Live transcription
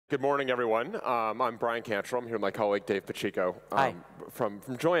Good morning, everyone. I'm Bryan Cantrill. I'm here with my colleague, Dave Pacheco, from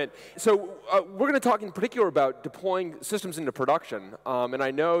Joyent. So we're going to talk in particular about deploying systems into production. And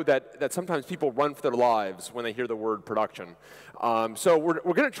I know that sometimes people run for their lives when they hear the word production. So we're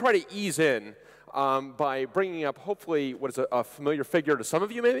going to try to ease in by bringing up, hopefully, what is a familiar figure to some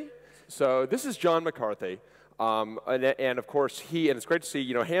of you, maybe? So this is John McCarthy. And of course, and it's great to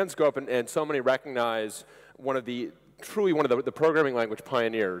see, hands go up, and so many recognize truly one of the programming language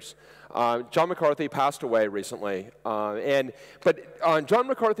pioneers. John McCarthy passed away recently. But John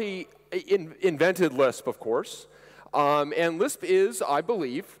McCarthy invented Lisp, of course. And Lisp is, I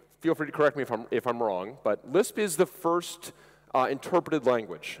believe, feel free to correct me if I'm wrong, but Lisp is the first interpreted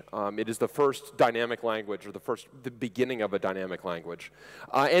language. It is the first dynamic language, or the beginning of a dynamic language.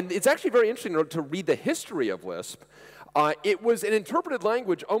 And it's actually very interesting to read the history of Lisp. It was an interpreted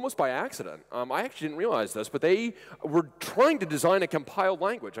language almost by accident. I actually didn't realize this, but they were trying to design a compiled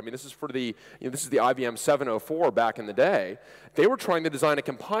language. I mean, this is for this is the IBM 704 back in the day. They were trying to design a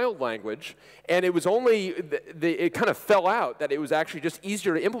compiled language, and it was only it kind of fell out that it was actually just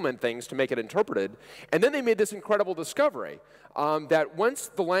easier to implement things to make it interpreted. And then they made this incredible discovery that once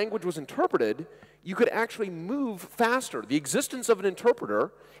the language was interpreted, you could actually move faster. The existence of an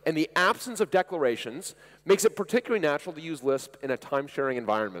interpreter and the absence of declarations makes it particularly natural to use Lisp in a time-sharing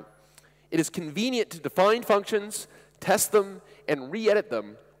environment. It is convenient to define functions, test them, and re-edit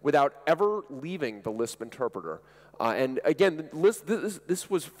them without ever leaving the Lisp interpreter. And again, this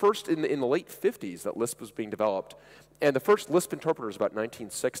was first in the late 50s that Lisp was being developed. And the first Lisp interpreter is about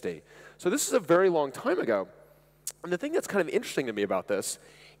 1960. So this is a very long time ago. And the thing that's kind of interesting to me about this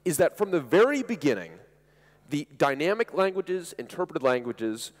is that from the very beginning, the dynamic languages, interpreted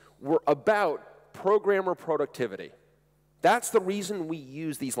languages, were about programmer productivity. That's the reason we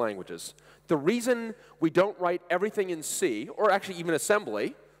use these languages. The reason we don't write everything in C, or actually even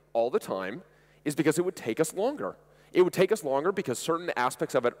assembly, all the time, is because it would take us longer. It would take us longer because certain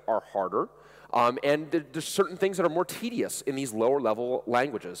aspects of it are harder, and there's certain things that are more tedious in these lower-level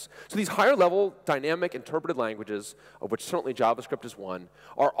languages. So these higher-level dynamic interpreted languages, of which certainly JavaScript is one,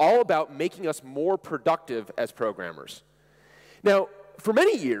 are all about making us more productive as programmers. Now, for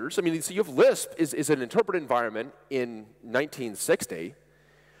many years, I mean, so you have Lisp is an interpreted environment in 1960,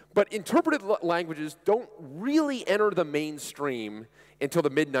 but interpreted languages don't really enter the mainstream until the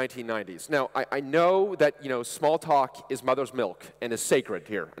mid-1990s. Now, I know that small talk is mother's milk and is sacred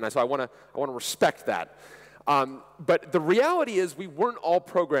here, and so I want to respect that. But the reality is we weren't all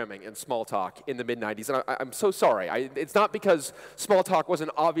programming in small talk in the mid-90s, and I'm so sorry. It's not because small talk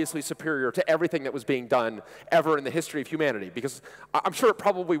wasn't obviously superior to everything that was being done ever in the history of humanity, because I'm sure it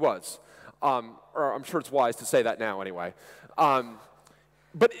probably was, or I'm sure it's wise to say that now anyway.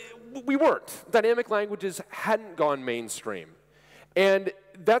 But we weren't. Dynamic languages hadn't gone mainstream. And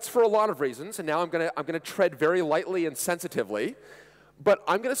that's for a lot of reasons, and now I'm going to tread very lightly and sensitively. But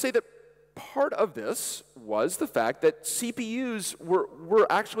I'm going to say that part of this was the fact that CPUs were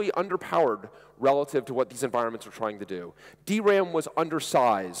actually underpowered relative to what these environments were trying to do. DRAM was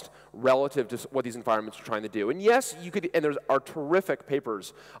undersized relative to what these environments were trying to do. And yes, and there are terrific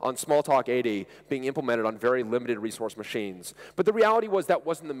papers on Smalltalk 80 being implemented on very limited resource machines. But the reality was that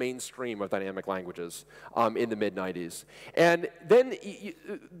wasn't the mainstream of dynamic languages in the mid-90s. And then,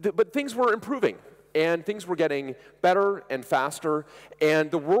 but things were improving. And things were getting better and faster,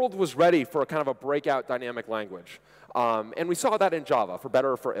 and the world was ready for a kind of a breakout dynamic language. And we saw that in Java, for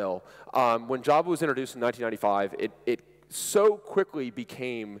better or for ill. When Java was introduced in 1995, it so quickly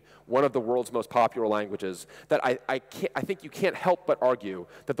became one of the world's most popular languages that I think you can't help but argue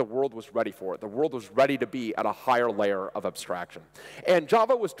that the world was ready for it. The world was ready to be at a higher layer of abstraction. And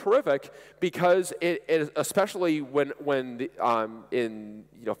Java was terrific because especially when in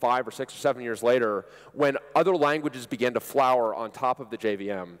 5 or 6 or 7 years later, when other languages began to flower on top of the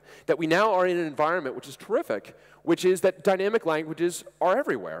JVM, that we now are in an environment which is terrific, which is that dynamic languages are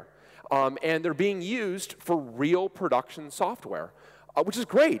everywhere. And they're being used for real production software, which is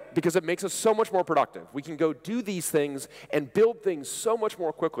great because it makes us so much more productive. We can go do these things and build things so much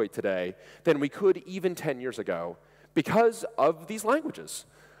more quickly today than we could even 10 years ago because of these languages.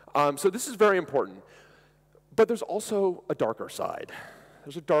 So this is very important. But there's also a darker side.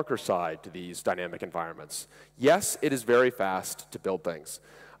 There's a darker side to these dynamic environments. Yes, it is very fast to build things.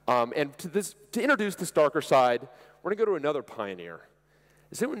 And to introduce this darker side, we're going to go to another pioneer.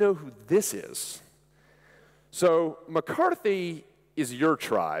 Does anyone know who this is? So McCarthy is your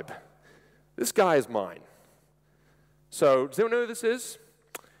tribe. This guy is mine. So does anyone know who this is?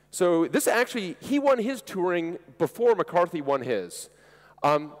 So this actually, he won his Turing before McCarthy won his.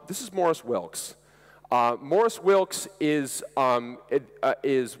 This is Morris Wilks. Morris Wilks is one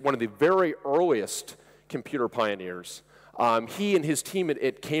of the very earliest computer pioneers. He and his team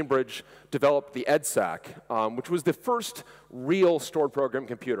at Cambridge developed the EDSAC, which was the first real stored program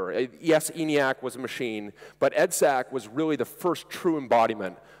computer. Yes, ENIAC was a machine, but EDSAC was really the first true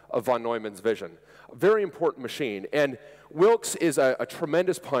embodiment of von Neumann's vision. A very important machine. And Wilks is a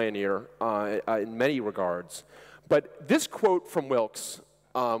tremendous pioneer in many regards. But this quote from Wilks,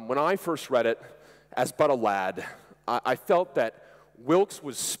 when I first read it as but a lad, I felt that Wilks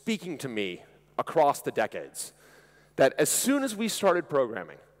was speaking to me across the decades. That as soon as we started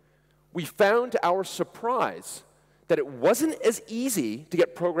programming, we found to our surprise that it wasn't as easy to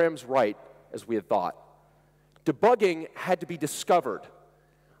get programs right as we had thought. Debugging had to be discovered.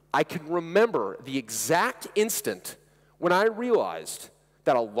 I can remember the exact instant when I realized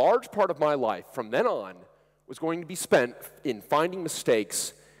that a large part of my life from then on was going to be spent in finding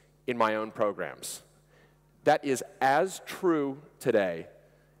mistakes in my own programs. That is as true today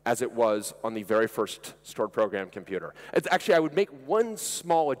as it was on the very first stored program computer. Actually, I would make one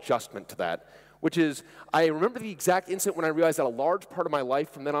small adjustment to that, which is I remember the exact instant when I realized that a large part of my life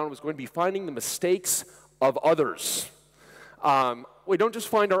from then on was going to be finding the mistakes of others. We don't just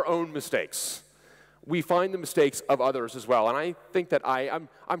find our own mistakes. We find the mistakes of others as well. And I think that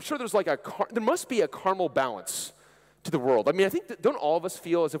I'm sure there's like there must be a caramel balance to the world. I mean, I think that don't all of us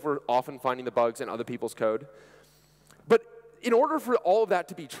feel as if we're often finding the bugs in other people's code? But in order for all of that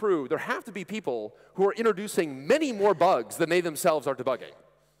to be true, there have to be people who are introducing many more bugs than they themselves are debugging.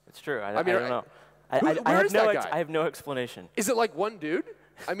 It's true. I don't know. I have no explanation. Is it like one dude?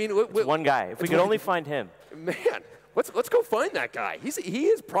 I mean, it's one guy. If we could only find him. Man, let's go find that guy. He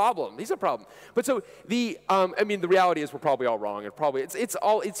is a problem. He's a problem. But so I mean, the reality is we're probably all wrong.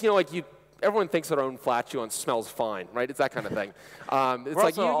 It's you know, like everyone thinks their own flatulence smells fine, right? It's that kind of thing.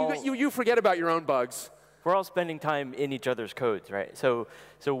 It's like you forget about your own bugs. We're all spending time in each other's codes, right? So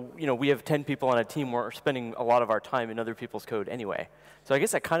you know, we have 10 people on a team. We're spending a lot of our time in other people's code anyway. So I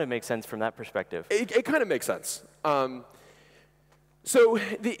guess that kind of makes sense from that perspective. It kind of makes sense. So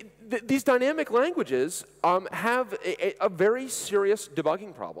these dynamic languages have a very serious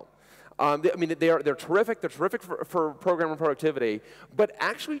debugging problem. I mean, they're terrific. They're terrific for programmer productivity. But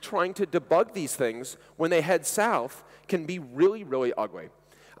actually trying to debug these things when they head south can be really, really ugly.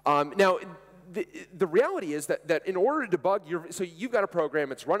 Now, the reality is that in order to debug, so you've got a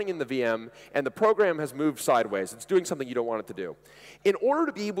program, it's running in the VM, and the program has moved sideways. It's doing something you don't want it to do. In order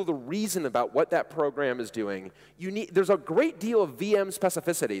to be able to reason about what that program is doing, there's a great deal of VM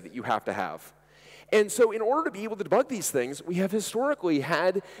specificity that you have to have. And so in order to be able to debug these things, we have historically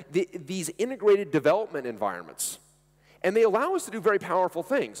had these integrated development environments. And they allow us to do very powerful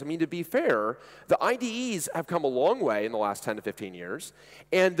things. I mean, to be fair, the IDEs have come a long way in the last 10 to 15 years.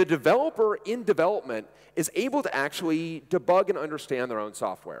 And the developer in development is able to actually debug and understand their own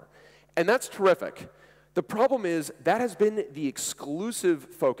software. And that's terrific. The problem is that has been the exclusive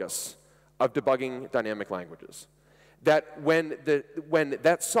focus of debugging dynamic languages. That when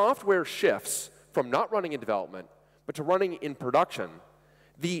that software shifts from not running in development, but to running in production,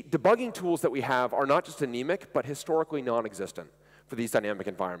 the debugging tools that we have are not just anemic, but historically non-existent for these dynamic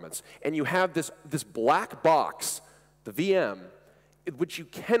environments. And you have this black box, the VM, which you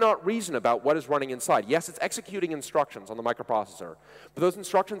cannot reason about what is running inside. Yes, it's executing instructions on the microprocessor, but those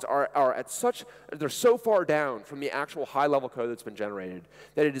instructions they're so far down from the actual high-level code that's been generated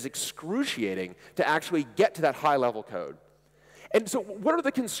that it is excruciating to actually get to that high-level code. And so what are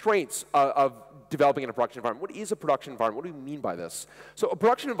the constraints of developing in a production environment? What is a production environment? What do we mean by this? So a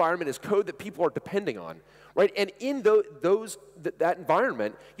production environment is code that people are depending on, right? And in that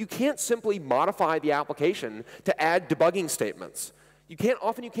environment, you can't simply modify the application to add debugging statements.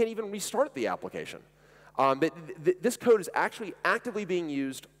 Often you can't even restart the application. This code is actually actively being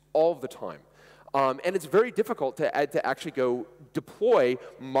used all the time. And it's very difficult to actually go deploy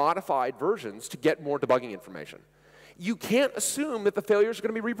modified versions to get more debugging information. You can't assume that the failures are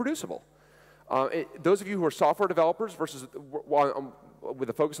going to be reproducible. Those of you who are software developers versus with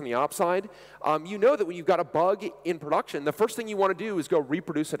a focus on the ops side, you know that when you've got a bug in production, the first thing you want to do is go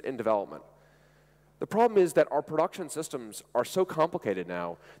reproduce it in development. The problem is that our production systems are so complicated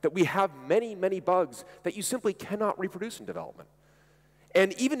now that we have many, many bugs that you simply cannot reproduce in development.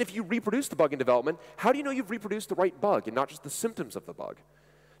 And even if you reproduce the bug in development, how do you know you've reproduced the right bug and not just the symptoms of the bug?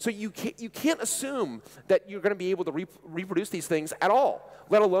 So you can't assume that you're going to be able to reproduce these things at all,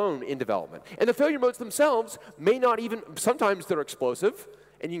 let alone in development. And the failure modes themselves may not even, sometimes they're explosive,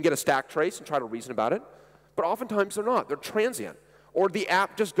 and you can get a stack trace and try to reason about it, but oftentimes they're not. They're transient. Or the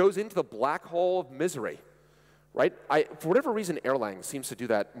app just goes into the black hole of misery, right? For whatever reason, Erlang seems to do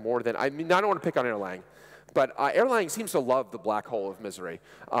that more than, I mean, I don't want to pick on Erlang, but Erlang seems to love the black hole of misery,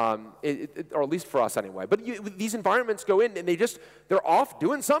 or at least for us anyway. But these environments go in, and they're off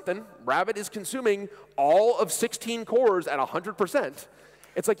doing something. Rabbit is consuming all of 16 cores at 100%.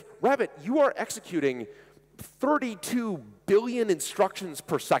 It's like, Rabbit, you are executing 32 billion instructions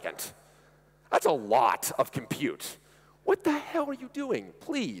per second. That's a lot of compute. What the hell are you doing?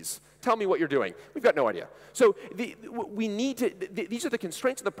 Please tell me what you're doing. We've got no idea. So we need to, these are the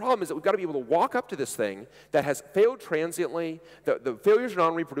constraints, and the problem is that we've got to be able to walk up to this thing that has failed transiently, the failures are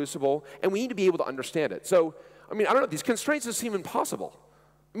non-reproducible, and we need to be able to understand it. So, I mean, I don't know, these constraints just seem impossible.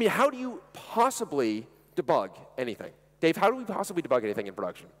 I mean, how do you possibly debug anything? Dave, how do we possibly debug anything in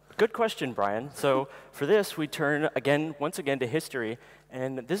production? Good question, Brian. So for this, we turn once again to history.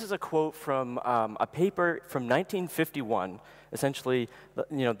 And this is a quote from a paper from 1951, essentially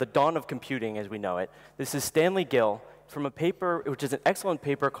the dawn of computing as we know it. This is Stanley Gill from a paper, which is an excellent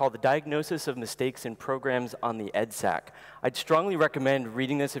paper called The Diagnosis of Mistakes in Programs on the EDSAC. I'd strongly recommend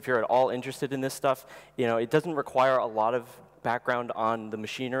reading this if you're at all interested in this stuff. It doesn't require a lot of background on the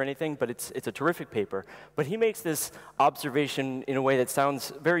machine or anything, but it's a terrific paper. But he makes this observation in a way that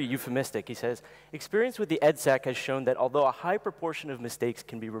sounds very euphemistic. He says, experience with the EDSAC has shown that although a high proportion of mistakes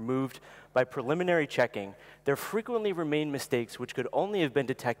can be removed by preliminary checking, there frequently remain mistakes which could only have been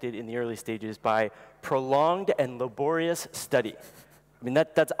detected in the early stages by prolonged and laborious study. I mean,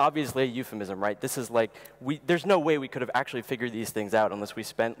 that's obviously a euphemism, right? This is like, there's no way we could have actually figured these things out unless we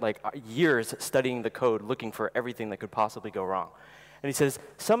spent like years studying the code looking for everything that could possibly go wrong. And he says,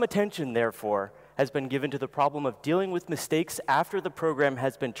 some attention, therefore, has been given to the problem of dealing with mistakes after the program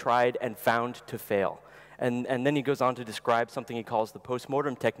has been tried and found to fail. And then he goes on to describe something he calls the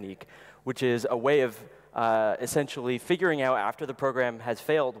postmortem technique, which is a way of essentially figuring out after the program has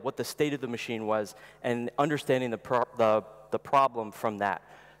failed what the state of the machine was and understanding the problem from that.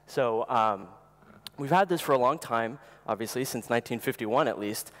 So we've had this for a long time, obviously, since 1951 at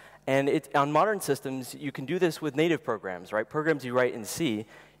least. And on modern systems, you can do this with native programs, right? Programs you write in C,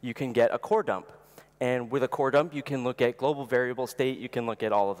 you can get a core dump. And with a core dump, you can look at global variable state. You can look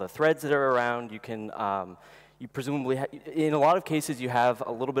at all of the threads that are around. You can, you presumably, in a lot of cases, you have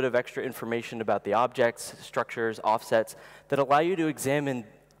a little bit of extra information about the objects, structures, offsets that allow you to examine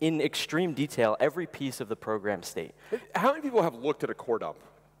in extreme detail every piece of the program state. How many people have looked at a core dump?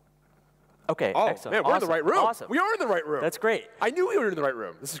 OK, excellent. Man, we're in the right room. Awesome. We are in the right room. That's great. I knew we were in the right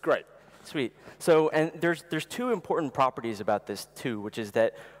room. This is great. Sweet. So, and there's two important properties about this, too, which is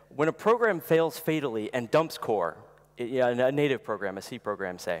that when a program fails fatally and dumps core, a native program, a C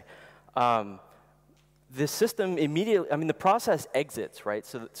program, say, the system immediately, I mean, the process exits, right?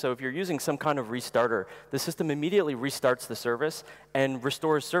 So if you're using some kind of restarter, the system immediately restarts the service and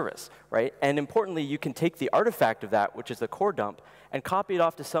restores service, right? And importantly, you can take the artifact of that, which is the core dump, and copy it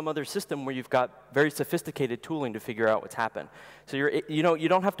off to some other system where you've got very sophisticated tooling to figure out what's happened. So you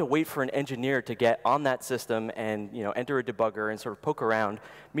don't have to wait for an engineer to get on that system and enter a debugger and sort of poke around.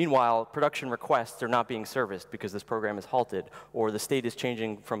 Meanwhile, production requests are not being serviced because this program is halted, or the state is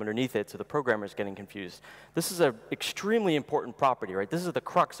changing from underneath it, so the programmer is getting confused. This is an extremely important property, right? This is the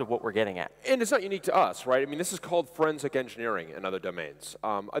crux of what we're getting at. And it's not unique to us, right? I mean, this is called forensic engineering in other domains.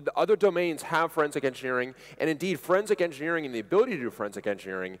 Other domains have forensic engineering, and indeed, forensic engineering and the ability to do forensic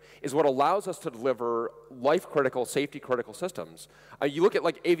engineering is what allows us to deliver life-critical, safety-critical systems. You look at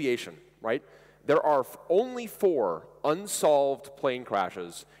like aviation, right? There are only 4 unsolved plane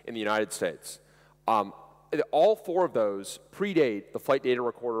crashes in the United States. All 4 of those predate the flight data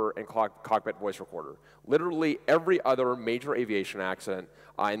recorder and cockpit voice recorder. Literally every other major aviation accident,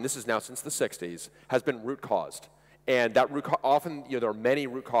 and this is now since the 60s, has been root caused. And that often, there are many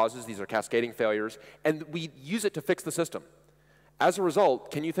root causes. These are cascading failures, and we use it to fix the system. As a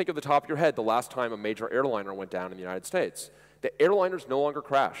result, can you think of the top of your head the last time a major airliner went down in the United States? The airliners no longer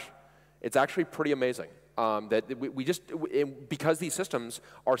crash. It's actually pretty amazing. That because these systems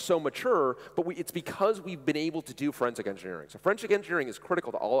are so mature, but it's because we've been able to do forensic engineering. So forensic engineering is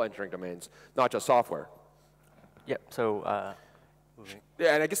critical to all engineering domains, not just software. Yep. So.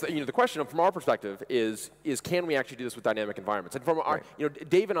 Yeah, and I guess the question from our perspective is can we actually do this with dynamic environments? And from our,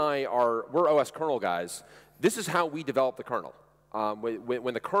 Dave and I we're OS kernel guys. This is how we develop the kernel.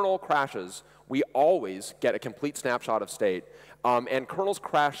 When the kernel crashes, we always get a complete snapshot of state. And kernels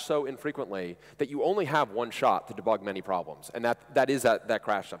crash so infrequently that you only have one shot to debug many problems. And that is that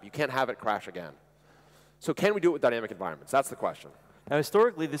crash dump. You can't have it crash again. So can we do it with dynamic environments? That's the question. Now,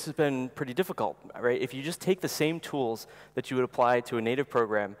 historically, this has been pretty difficult, right? If you just take the same tools that you would apply to a native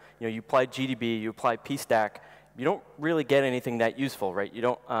program, you apply GDB, you apply pstack, you don't really get anything that useful, right? You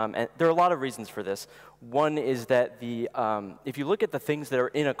don't, and there are a lot of reasons for this. One is that if you look at the things that are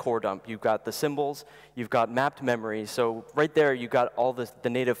in a core dump, you've got the symbols, you've got mapped memory. So right there, you've got all the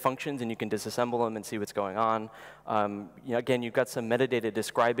native functions, and you can disassemble them and see what's going on. Again, you've got some metadata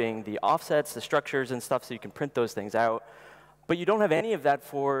describing the offsets, the structures, and stuff, so you can print those things out. But you don't have any of that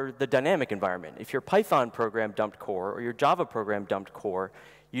for the dynamic environment. If your Python program dumped core or your Java program dumped core,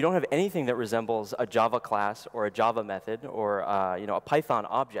 you don't have anything that resembles a Java class or a Java method or a Python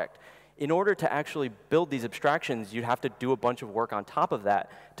object. In order to actually build these abstractions, you'd have to do a bunch of work on top of that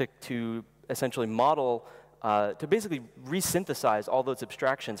to essentially model, to basically resynthesize all those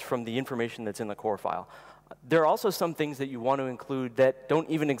abstractions from the information that's in the core file. There are also some things that you want to include that don't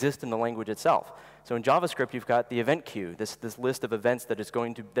even exist in the language itself. So in JavaScript, you've got the event queue, this list of events that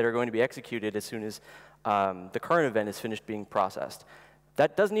are going to be executed as soon as the current event is finished being processed.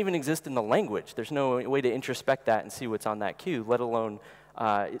 That doesn't even exist in the language. There's no way to introspect that and see what's on that queue, let alone,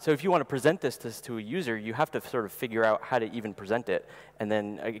 so if you want to present this to a user, you have to sort of figure out how to even present it, and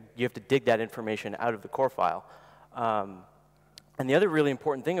then you have to dig that information out of the core file. And the other really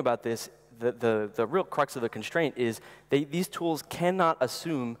important thing about this, the real crux of the constraint is these tools cannot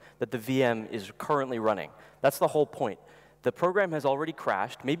assume that the VM is currently running. That's the whole point. The program has already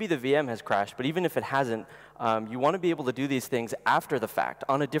crashed. Maybe the VM has crashed, but even if it hasn't, you want to be able to do these things after the fact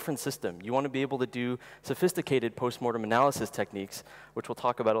on a different system. You want to be able to do sophisticated postmortem analysis techniques, which we'll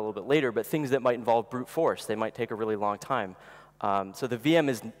talk about a little bit later, but things that might involve brute force. They might take a really long time. So the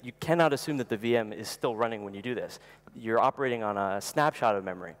VM you cannot assume that the VM is still running when you do this. You're operating on a snapshot of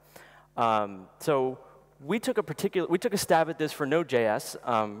memory. So we took a stab at this for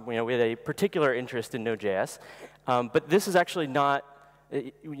Node.js. We had a particular interest in Node.js, but this is actually not.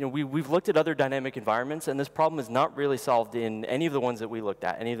 We've looked at other dynamic environments, and this problem is not really solved in any of the ones that we looked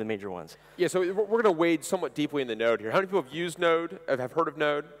at, any of the major ones. Yeah, so we're going to wade somewhat deeply into Node here. How many people have used Node? Have heard of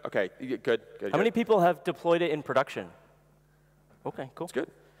Node? OK, good. How many people have deployed it in production? OK, cool. That's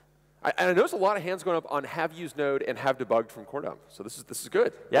good. And I noticed a lot of hands going up on have used Node and have debugged from core dump. So this is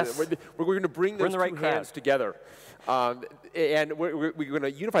good. Yes. We're going to bring those two hands together. And we're going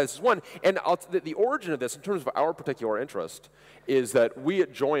to unify this as one. And the origin of this, in terms of our particular interest, is that we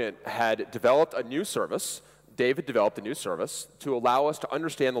at Joyent had developed a new service. Dave had developed a new service to allow us to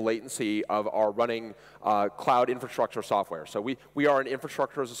understand the latency of our running cloud infrastructure software. So we are an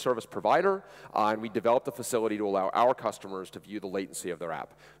infrastructure as a service provider, and we developed a facility to allow our customers to view the latency of their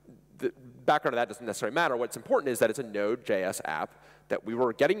app. The background of that doesn't necessarily matter. What's important is that it's a Node.js app that we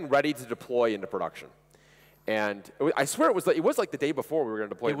were getting ready to deploy into production. And I swear it was like the day before we were going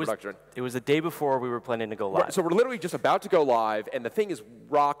to deploy in production. It was the day before we were planning to go live. Right, so we're literally just about to go live, and the thing is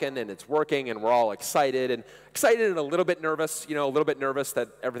rocking, and it's working, and we're all excited and a little bit nervous, a little bit nervous that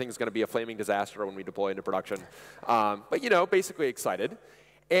everything's going to be a flaming disaster when we deploy into production. But basically excited.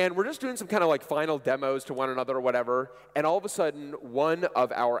 And we're just doing some kind of like final demos to one another or whatever, and all of a sudden, one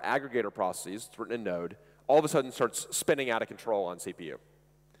of our aggregator processes, it's written in Node, all of a sudden starts spinning out of control on CPU.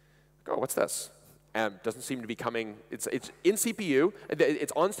 Oh, what's this? And doesn't seem to be coming. It's in CPU.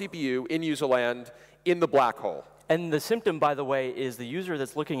 It's on CPU in user land in the black hole. And the symptom, by the way, is the user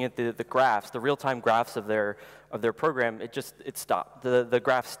that's looking at the graphs, the real-time graphs of their program. It stopped. The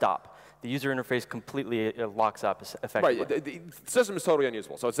graphs stop. The user interface completely locks up effectively. Right. The system is totally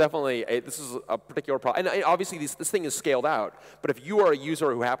unusable. So it's definitely this is a particular problem. And obviously, this thing is scaled out. But if you are a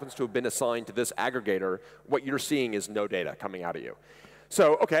user who happens to have been assigned to this aggregator, what you're seeing is no data coming out of you.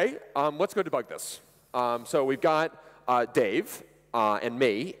 So OK, let's go debug this. So we've got Dave and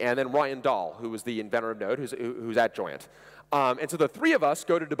me, and then Ryan Dahl, who was the inventor of Node, who's at Joyent. And so the three of us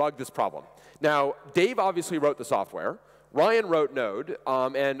go to debug this problem. Now, Dave obviously wrote the software. Ryan wrote Node,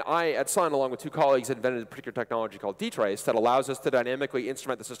 and I, at Sun, along with two colleagues, invented a particular technology called dtrace that allows us to dynamically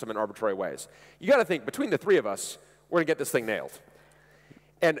instrument the system in arbitrary ways. You got to think, between the three of us, we're going to get this thing nailed.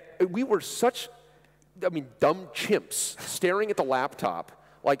 And we were such, dumb chimps staring at the laptop,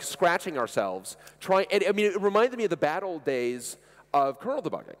 like scratching ourselves, trying. And, it reminded me of the bad old days of kernel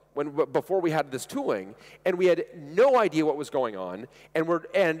debugging, before we had this tooling, and we had no idea what was going on,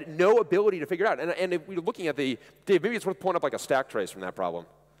 and no ability to figure it out. And if we're looking at Dave, maybe it's worth pulling up like a stack trace from that problem,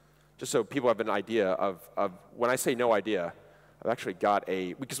 just so people have an idea of when I say no idea, I've actually got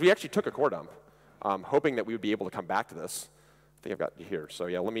because we actually took a core dump, hoping that we would be able to come back to this. I think I've got it here. So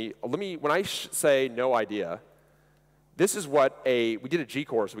yeah, let me when I say no idea, this is what we did a G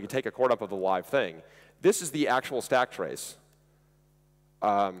core so we could take a core dump of the live thing. This is the actual stack trace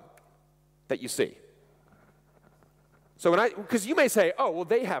that you see. So because you may say, oh, well,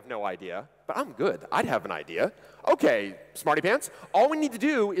 they have no idea, but I'm good. I'd have an idea. OK, smarty pants. All we need to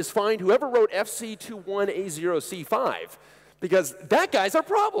do is find whoever wrote FC21A0C5, because that guy's our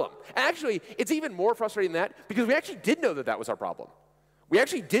problem. Actually, it's even more frustrating than that, because we actually did know that that was our problem. We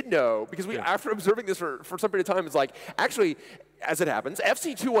actually did know, because after observing this for some period of time, it's like, actually, as it happens,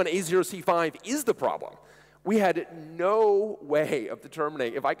 FC21A0C5 is the problem. We had no way of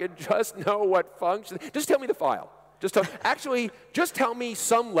determining if I could just know what function. Just tell me the file. Actually, just tell me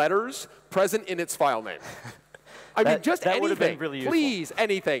some letters present in its file name. I mean, just that anything. Would have been really useful. Please,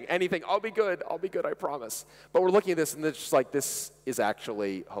 anything. I'll be good, I promise. But we're looking at this, and it's just like, this is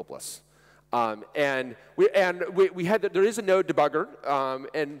actually hopeless. And we had there is a Node debugger,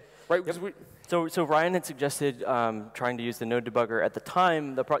 and right. Yep. So Ryan had suggested trying to use the Node debugger at the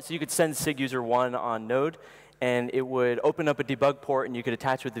time. So you could send sig user 1 on Node, and it would open up a debug port, and you could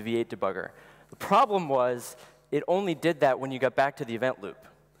attach with the V8 debugger. The problem was it only did that when you got back to the event loop.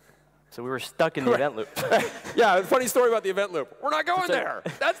 So we were stuck in the event loop. Yeah, funny story about the event loop. We're not going there.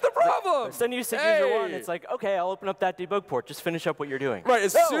 That's the problem. Send you sig user 1. It's like, OK, I'll open up that debug port. Just finish up what you're doing. Right.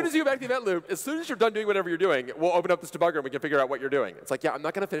 As soon as you go back to the event loop, as soon as you're done doing whatever you're doing, we'll open up this debugger and we can figure out what you're doing. It's like, yeah, I'm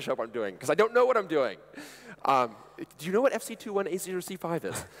not going to finish up what I'm doing because I don't know what I'm doing. Do you know what FC21A0C5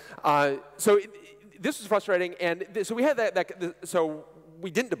 is? This was frustrating, and so we had so we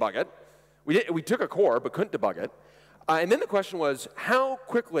didn't debug it. We took a core but couldn't debug it. And then the question was, how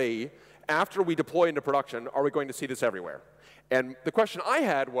quickly after we deploy into production are we going to see this everywhere? And the question I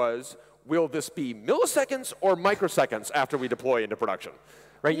had was, will this be milliseconds or microseconds after we deploy into production?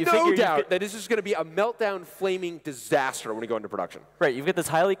 Right, no doubt that this is going to be a meltdown, flaming disaster when we go into production. Right, you've got this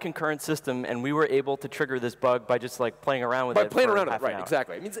highly concurrent system, and we were able to trigger this bug by just like playing around with it. By playing around with it, right?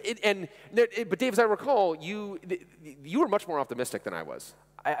 Exactly. But Dave, as I recall, you were much more optimistic than I was.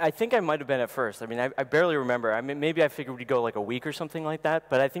 I think I might have been at first. I mean, I barely remember. I mean, maybe I figured we'd go like a week or something like that.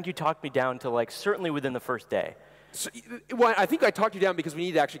 But I think you talked me down to like certainly within the first day. So, well, I think I talked you down because we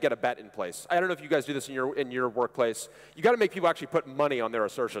need to actually get a bet in place. I don't know if you guys do this in your workplace. You got to make people actually put money on their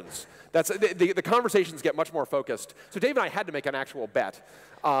assertions. That's the conversations get much more focused. So Dave and I had to make an actual bet,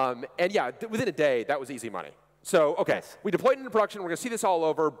 and yeah, within a day that was easy money. So okay, yes. We deployed into production. We're going to see this all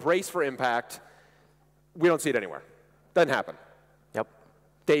over. Brace for impact. We don't see it anywhere. Doesn't happen. Yep.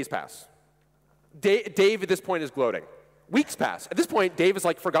 Days pass. Dave at this point is gloating. Weeks pass. At this point, Dave has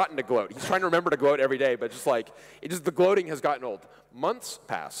like forgotten to gloat. He's trying to remember to gloat every day, but just like the gloating has gotten old. Months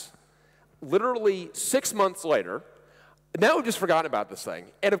pass. Literally 6 months later, now we've just forgotten about this thing.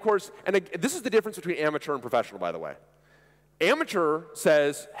 And of course, this is the difference between amateur and professional, by the way. Amateur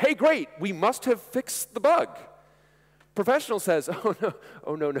says, "Hey, great, we must have fixed the bug." Professional says,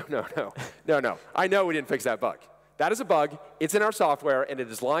 "Oh no. I know we didn't fix that bug. That is a bug. It's in our software, and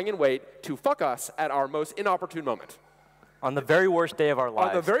it is lying in wait to fuck us at our most inopportune moment." On the very worst day of our lives.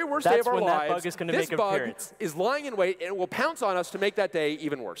 On the very worst day of our lives, that bug is going to make an appearance. This bug is lying in wait, and it will pounce on us to make that day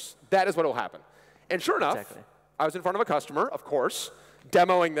even worse. That is what will happen. And sure enough, I was in front of a customer, of course,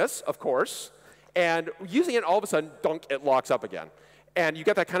 demoing this, of course, and using it, all of a sudden, dunk, it locks up again. And you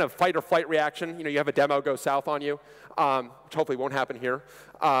get that kind of fight or flight reaction. You know, you have a demo go south on you, which hopefully won't happen here.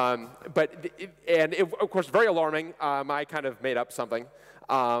 Of course, very alarming. I kind of made up something.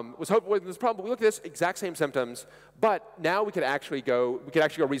 This problem. We look at this exact same symptoms, but now we could actually go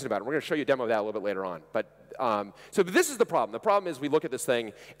reason about it. We're going to show you a demo of that a little bit later on. So this is the problem. The problem is we look at this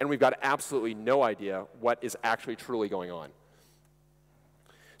thing and we've got absolutely no idea what is actually truly going on.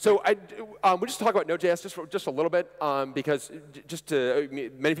 So we'll just talk about Node.js just a little bit because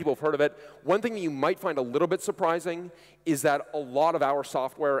many people have heard of it. One thing that you might find a little bit surprising is that a lot of our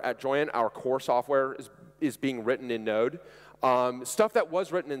software at Joyent, our core software, is being written in Node. Stuff that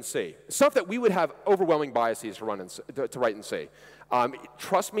was written in C, stuff that we would have overwhelming biases to write in C.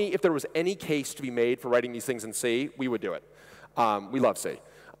 Trust me, if there was any case to be made for writing these things in C, we would do it. We love C.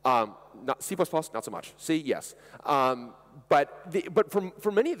 Not C++, not so much. C, yes. But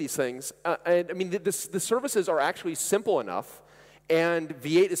for many of these things, I mean, the services are actually simple enough, and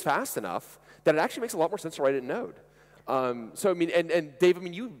V8 is fast enough that it actually makes a lot more sense to write it in Node. So I mean, and Dave, I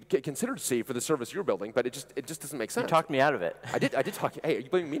mean, you considered C for the service you're building, but it just doesn't make sense. You talked me out of it. I did talk. Hey, are you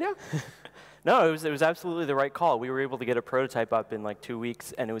blaming me now? No, it was absolutely the right call. We were able to get a prototype up in like 2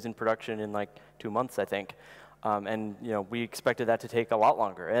 weeks, and it was in production in like 2 months, I think. And you know, we expected that to take a lot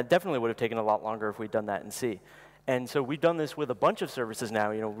longer. And it definitely would have taken a lot longer if we'd done that in C. And so we've done this with a bunch of services now.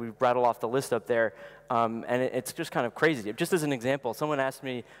 You know, we rattle off the list up there, and it's just kind of crazy. Just as an example, someone asked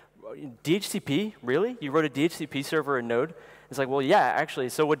me, DHCP, really? You wrote a DHCP server in Node? It's like, well, yeah, actually.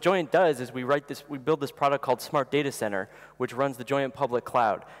 So what Joyent does is we build this product called Smart Data Center, which runs the Joyent public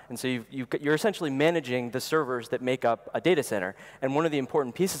cloud. And so you're essentially managing the servers that make up a data center. And one of the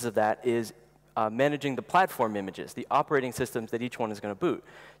important pieces of that is managing the platform images, the operating systems that each one is going to boot.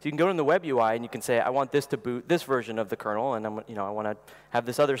 So you can go in the web UI and you can say, I want this to boot this version of the kernel, and I want to have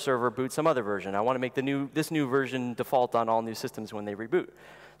this other server boot some other version. I want to make this new version default on all new systems when they reboot.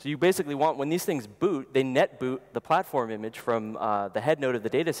 So you basically want, when these things boot, they net boot the platform image from the head node of the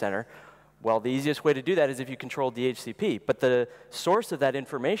data center. Well, the easiest way to do that is if you control DHCP. But the source of that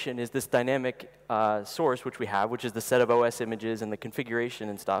information is this dynamic source, which we have, which is the set of OS images and the configuration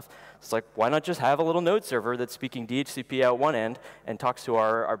and stuff. It's like, why not just have a little node server that's speaking DHCP out one end and talks to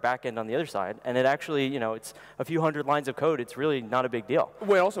our back end on the other side? And it actually, it's a few hundred lines of code. It's really not a big deal.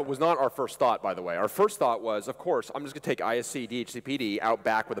 Well, also, it was not our first thought, by the way. Our first thought was, of course, I'm just going to take ISC DHCPD out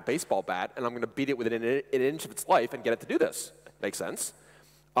back with a baseball bat, and I'm going to beat it within an inch of its life and get it to do this. Makes sense.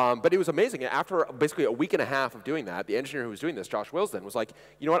 But it was amazing. After basically a week and a half of doing that, the engineer who was doing this, Josh Wilsden, was like,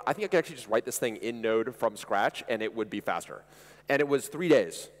 you know what, I think I could actually just write this thing in Node from scratch, and it would be faster. And it was 3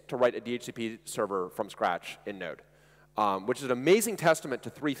 days to write a DHCP server from scratch in Node, which is an amazing testament to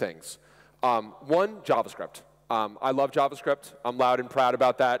 3 things. One, JavaScript. I love JavaScript. I'm loud and proud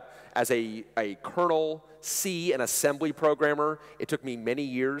about that. As a kernel, C, and assembly programmer, it took me many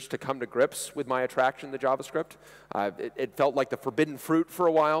years to come to grips with my attraction to JavaScript. It felt like the forbidden fruit for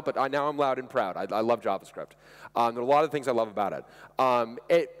a while, but now I'm loud and proud. I love JavaScript. There are a lot of things I love about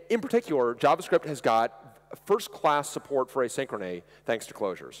it. In particular, JavaScript has got first-class support for asynchrony thanks to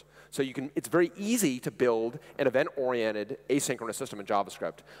closures. So it's very easy to build an event-oriented asynchronous system in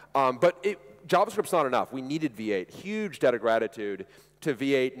JavaScript. But JavaScript's not enough. We needed V8. Huge debt of gratitude to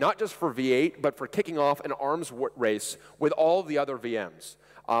V8, not just for V8, but for kicking off an arms race with all the other VMs.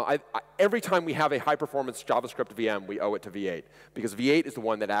 Every time we have a high-performance JavaScript VM, we owe it to V8, because V8 is the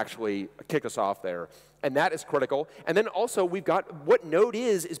one that actually kicked us off there. And that is critical. And then also, we've got what Node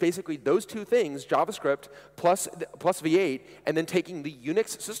is basically those 2 things, JavaScript plus V8, and then taking the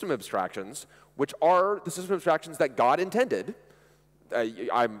Unix system abstractions, which are the system abstractions that God intended.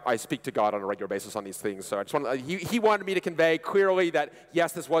 I speak to God on a regular basis on these things, so I just want he wanted me to convey clearly that,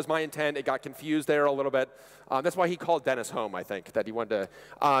 yes, this was my intent. It got confused there a little bit. That's why he called Dennis home, I think, that he wanted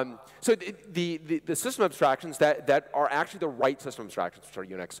to. So the system abstractions that are actually the right system abstractions, which are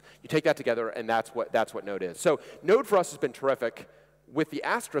Unix, you take that together, and that's what Node is. So Node for us has been terrific, with the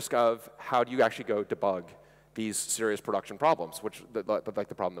asterisk of how do you actually go debug these serious production problems, which like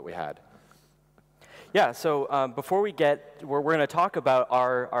the problem that we had. Yeah, so before we're going to talk about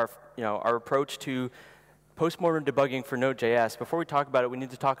our approach to postmortem debugging for Node.js. Before we talk about it, we need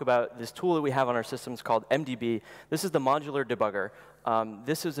to talk about this tool that we have on our systems called MDB. This is the modular debugger.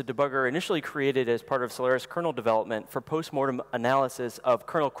 This is a debugger initially created as part of Solaris kernel development for postmortem analysis of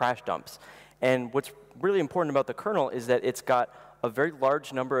kernel crash dumps. And what's really important about the kernel is that it's got a very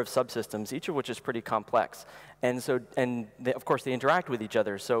large number of subsystems, each of which is pretty complex. And so, of course, they interact with each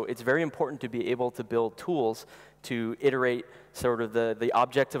other. So it's very important to be able to build tools to iterate sort of the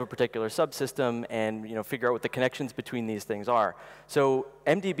objects of a particular subsystem and figure out what the connections between these things are. So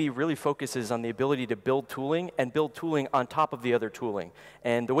MDB really focuses on the ability to build tooling and build tooling on top of the other tooling.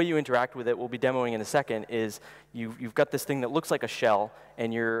 And the way you interact with it, we'll be demoing in a second, is you've got this thing that looks like a shell,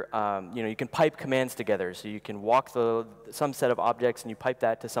 and you can pipe commands together. So you can walk some set of objects and you pipe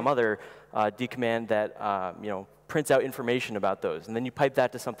that to some other dcommand that prints out information about those, and then you pipe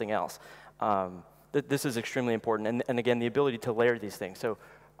that to something else. This is extremely important, and again, the ability to layer these things. So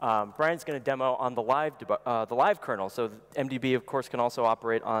Bryan's going to demo on the live kernel. So MDB, of course, can also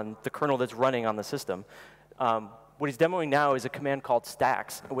operate on the kernel that's running on the system. What he's demoing now is a command called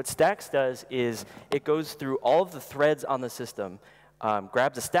stacks. What stacks does is it goes through all of the threads on the system,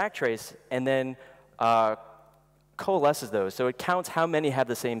 grabs a stack trace, and then coalesces those. So it counts how many have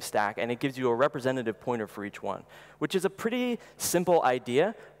the same stack, and it gives you a representative pointer for each one, which is a pretty simple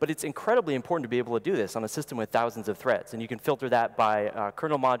idea, but it's incredibly important to be able to do this on a system with thousands of threads. And you can filter that by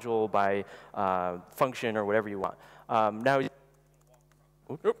kernel module, by function, or whatever you want. Now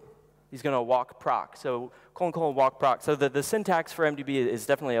he's going to walk proc. So : walk proc. So the syntax for MDB is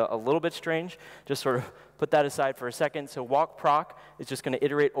definitely a little bit strange. Just sort of put that aside for a second. So walk proc is just going to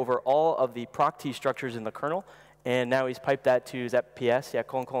iterate over all of the proc-t structures in the kernel. And now he's piped that to, is that PS? Yeah, :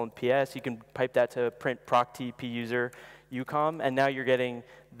 PS. You can pipe that to print proc-t puser ucom, and now you're getting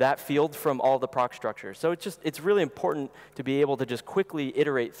that field from all the proc structures. So it's really important to be able to just quickly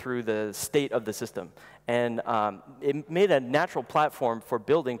iterate through the state of the system. And it made a natural platform for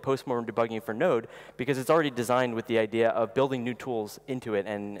building postmortem debugging for Node, because it's already designed with the idea of building new tools into it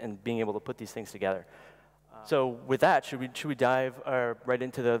and being able to put these things together. So with that, should we dive right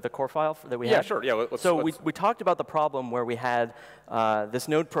into the core file that we had? Yeah, sure. Yeah, we talked about the problem where we had this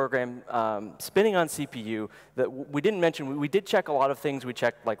Node program spinning on CPU that we didn't mention. We did check a lot of things. We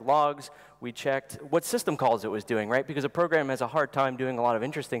checked like logs. We checked what system calls it was doing, right? Because a program has a hard time doing a lot of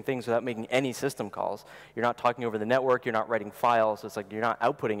interesting things without making any system calls. You're not talking over the network. You're not writing files. It's like you're not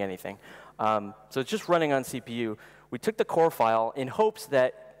outputting anything. So it's just running on CPU. We took the core file in hopes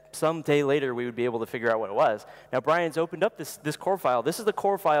that some day later we would be able to figure out what it was. Now Bryan's opened up this core file. This is the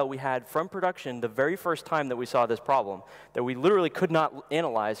core file we had from production the very first time that we saw this problem, that we literally could not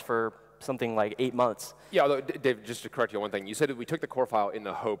analyze for something like 8 months. Yeah, although, Dave, just to correct you on one thing, you said that we took the core file in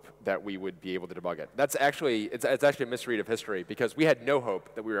the hope that we would be able to debug it. That's actually, it's actually a misread of history, because we had no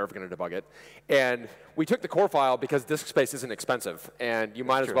hope that we were ever going to debug it. And we took the core file because disk space isn't expensive, and you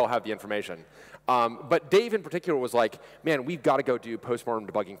might as well have the information. But Dave in particular was like, man, we've got to go do postmortem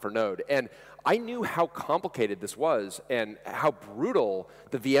debugging for Node. And I knew how complicated this was and how brutal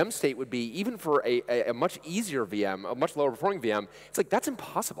the VM state would be, even for a much easier VM, a much lower performing VM. It's like, that's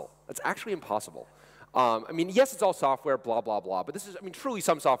impossible. That's actually impossible. I mean, yes, it's all software, blah, blah, blah. But this is, I mean, truly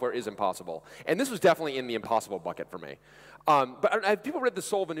some software is impossible. And this was definitely in the impossible bucket for me. But have people read The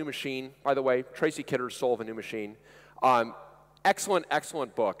Soul of a New Machine, by the way? Tracy Kidder's Soul of a New Machine. Excellent,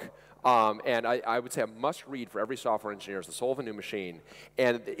 excellent book. And I would say a must-read for every software engineer is The Soul of a New Machine.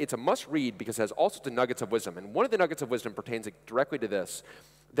 And it's a must-read because it has all sorts of nuggets of wisdom. And one of the nuggets of wisdom pertains directly to this,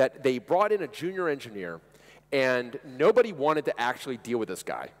 that they brought in a junior engineer, and nobody wanted to actually deal with this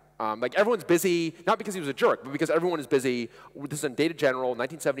guy. Like, everyone's busy, not because he was a jerk, but because everyone is busy. This is in Data General,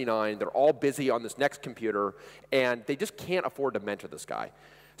 1979. They're all busy on this next computer, and they just can't afford to mentor this guy.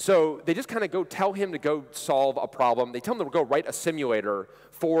 So they just kind of go tell him to go solve a problem. They tell him to go write a simulator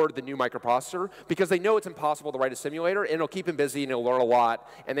for the new microprocessor because they know it's impossible to write a simulator, and it'll keep him busy, and he'll learn a lot,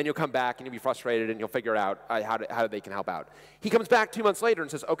 and then you'll come back, and you'll be frustrated, and you'll figure out how they can help out. He comes back 2 months later and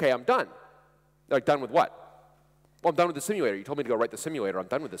says, OK, I'm done. They're like, done with what? Well, I'm done with the simulator. You told me to go write the simulator. I'm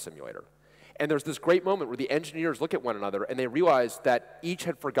done with the simulator. And there's this great moment where the engineers look at one another, and they realize that each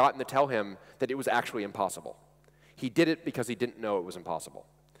had forgotten to tell him that it was actually impossible. He did it because he didn't know it was impossible.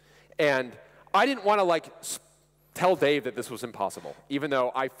 And I didn't want to like tell Dave that this was impossible, even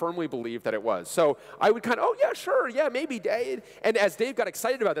though I firmly believed that it was. So I would kind of, oh, yeah, sure, yeah, maybe, Dave. And as Dave got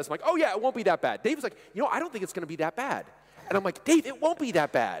excited about this, I'm like, oh, yeah, it won't be that bad. Dave was like, you know, I don't think it's going to be that bad. And I'm like, Dave, it won't be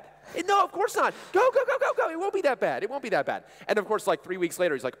that bad. And no, of course not. Go, go, go, go, go. It won't be that bad. It won't be that bad. And of course, like 3 weeks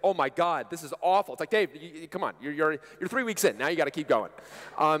later, he's like, oh my God, this is awful. It's like, Dave, come on. You're 3 weeks in. Now you got to keep going.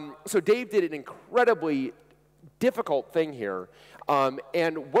 So Dave did an incredibly difficult thing here.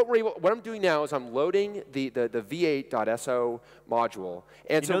 And what I'm doing now is I'm loading the v8.so module.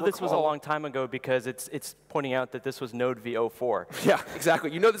 And you know this was a long time ago because it's pointing out that this was Node v04. Yeah,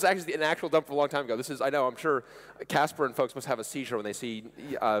 exactly. You know this is actually an actual dump from a long time ago. This is, I know, I'm sure Casper and folks must have a seizure when they see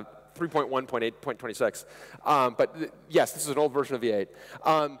 3.1.8.26. But yes, this is an old version of v8.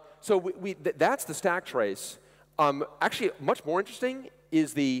 So that's the stack trace. Actually, much more interesting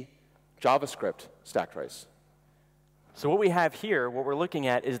is the JavaScript stack trace. So what we have here, what we're looking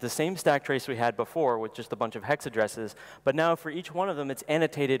at, is the same stack trace we had before with just a bunch of hex addresses. But now for each one of them, it's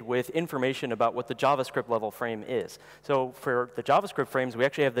annotated with information about what the JavaScript level frame is. So for the JavaScript frames, we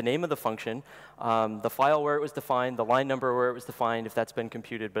actually have the name of the function, the file where it was defined, the line number where it was defined, if that's been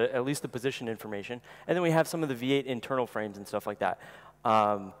computed, but at least the position information. And then we have some of the V8 internal frames and stuff like that.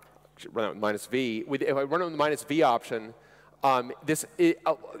 Run out with -v. If I run it with the -v option,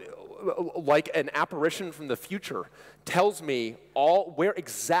 like an apparition from the future, tells me where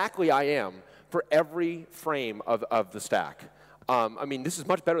exactly I am for every frame of the stack. I mean, this is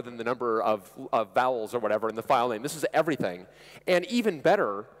much better than the number of vowels or whatever in the file name. This is everything. And even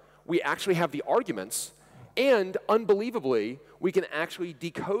better, we actually have the arguments. And unbelievably, we can actually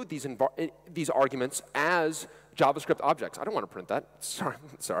decode these arguments as JavaScript objects. I don't want to print that.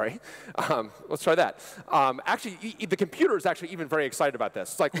 Sorry. Let's try that. Actually, the computer is actually even very excited about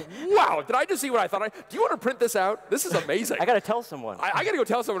this. It's like, wow, did I just see what I thought? Do you want to print this out? This is amazing. I got to tell someone. I got to go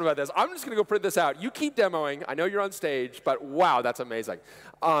tell someone about this. I'm just going to go print this out. You keep demoing. I know you're on stage, but wow, that's amazing.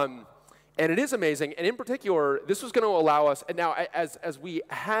 And it is amazing. And in particular, this was going to allow us, and now as we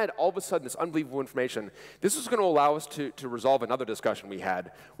had all of a sudden this unbelievable information, this was going to allow us to resolve another discussion we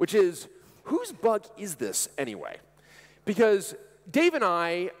had, which is, whose bug is this anyway? Because Dave and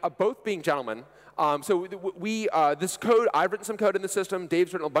I, both being gentlemen, this code, I've written some code in the system,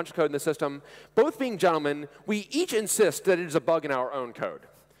 Dave's written a bunch of code in the system. Both being gentlemen, we each insist that it is a bug in our own code.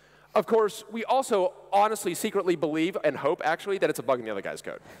 Of course, we also honestly, secretly believe and hope, actually, that it's a bug in the other guy's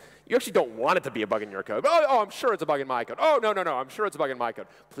code. You actually don't want it to be a bug in your code. Oh, I'm sure it's a bug in my code. Oh, no, I'm sure it's a bug in my code.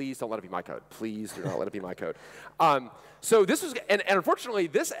 Please don't let it be my code. Please do not let it be my code. So this was, and unfortunately,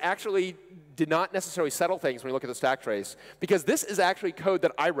 this actually did not necessarily settle things when you look at the stack trace, because this is actually code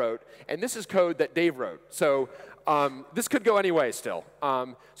that I wrote, and this is code that Dave wrote. So this could go any way still.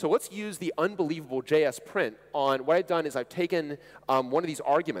 So let's use the unbelievable JS print on, what I've done is I've taken one of these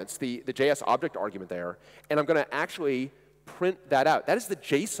arguments, the JS object argument there, and I'm going to actually print that out. That is the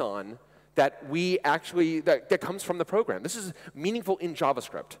JSON that we actually, that comes from the program. This is meaningful in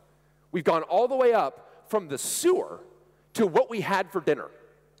JavaScript. We've gone all the way up from the sewer to what we had for dinner.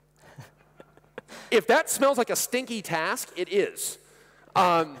 If that smells like a stinky task, it is.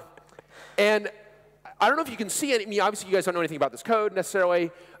 And I don't know if you can see it. I mean, obviously, you guys don't know anything about this code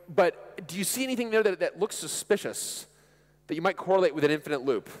necessarily, but do you see anything there that looks suspicious that you might correlate with an infinite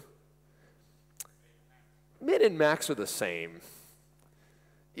loop? Min and max are the same.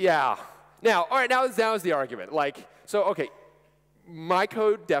 Yeah. Now, all right, now is the argument. Like, so, OK, my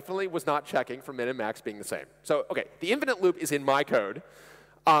code definitely was not checking for min and max being the same. So, OK, the infinite loop is in my code.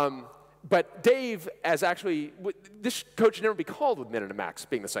 But Dave, as actually, this code should never be called with min and max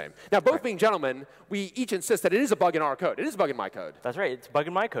being the same. Now, both being gentlemen, we each insist that it is a bug in our code. It is a bug in my code. That's right. It's a bug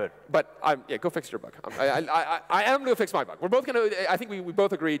in my code. But yeah, go fix your bug. I am going to fix my bug. We're both going to. I think we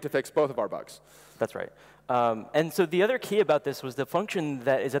both agreed to fix both of our bugs. That's right. And so the other key about this was the function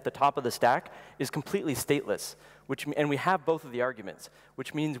that is at the top of the stack is completely stateless, and we have both of the arguments,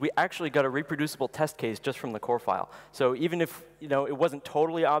 which means we actually got a reproducible test case just from the core file. So even if it wasn't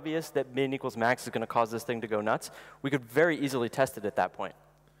totally obvious that min equals max is going to cause this thing to go nuts, we could very easily test it at that point,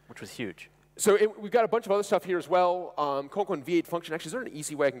 which was huge. So we've got a bunch of other stuff here as well. Colon V8 function. Actually, is there an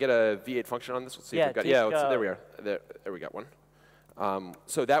easy way I can get a V8 function on this? Let's see if we've got. Yeah, there we are. There we got one.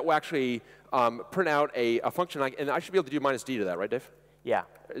 So that will actually print out a function, and I should be able to do minus d to that, right, Dave? Yeah.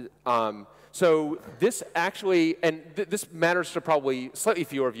 So this actually, and this matters to probably slightly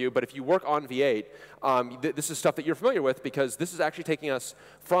fewer of you, but if you work on V8, this is stuff that you're familiar with, because this is actually taking us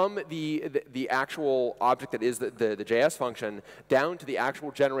from the actual object that is the JS function down to the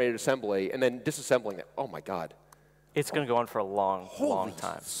actual generated assembly, and then disassembling it. Oh my God. It's going to go on for a long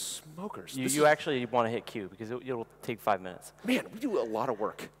time. Holy smokers. You actually want to hit Q, because it'll take 5 minutes. Man, we do a lot of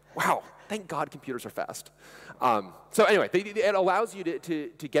work. Wow. Thank God computers are fast. So anyway, it allows you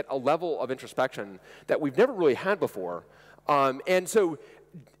to get a level of introspection that we've never really had before. And so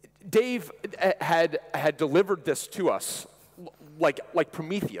Dave had delivered this to us like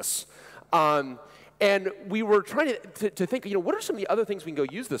Prometheus. And we were trying to think, what are some of the other things we can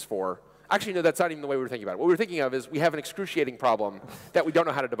go use this for? Actually, no, that's not even the way we were thinking about it. What we were thinking of is we have an excruciating problem that we don't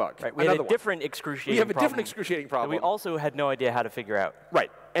know how to debug. Right, we have a different excruciating problem. We have a different excruciating problem. That we also had no idea how to figure out. Right,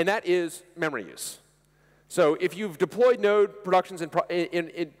 and that is memory use. So if you've deployed Node productions in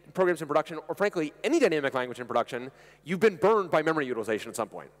programs in production, or frankly, any dynamic language in production, you've been burned by memory utilization at some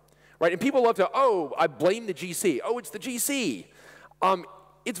point. Right, and people love to, I blame the GC. Oh, it's the GC.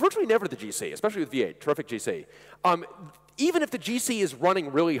 It's virtually never the GC, especially with V8, terrific GC. Even if the GC is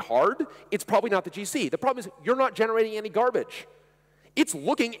running really hard, it's probably not the GC. The problem is you're not generating any garbage. It's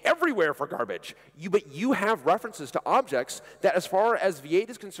looking everywhere for garbage. But you have references to objects that, as far as V8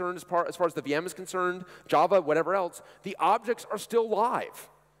 is concerned, as far as the VM is concerned, Java, whatever else, the objects are still live.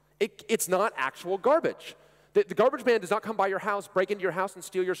 It's not actual garbage. The garbage man does not come by your house, break into your house, and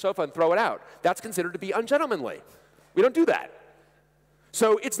steal your sofa and throw it out. That's considered to be ungentlemanly. We don't do that.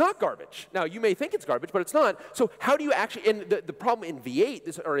 So it's not garbage. Now, you may think it's garbage, but it's not. So how do you actually, and the problem in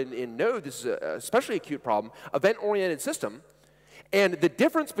V8, or in Node, this is a especially acute problem, event-oriented system, and the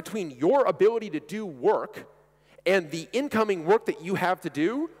difference between your ability to do work and the incoming work that you have to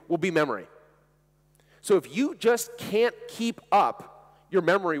do will be memory. So if you just can't keep up, your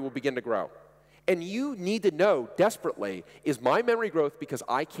memory will begin to grow. And you need to know desperately, is my memory growth because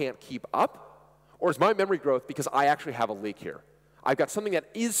I can't keep up, or is my memory growth because I actually have a leak here? I've got something that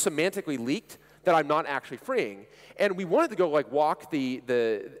is semantically leaked that I'm not actually freeing. And we wanted to go walk and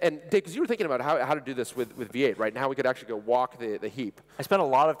Dave, because you were thinking about how to do this with V8, right? And how we could actually go walk the heap. I spent a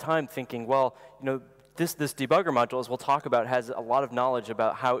lot of time thinking, well, this debugger module, as we'll talk about, has a lot of knowledge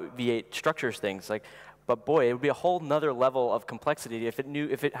about how V8 structures things. But boy, it would be a whole nother level of complexity if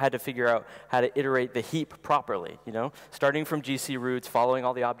it had to figure out how to iterate the heap properly. Starting from GC roots, following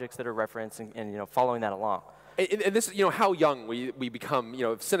all the objects that are referenced, and following that along. And this, how young we become,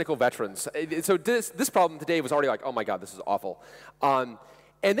 cynical veterans. So this problem today was already like, oh my God, this is awful. And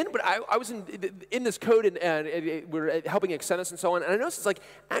then, but I was in this code, and we're helping extend this and so on, and I noticed it's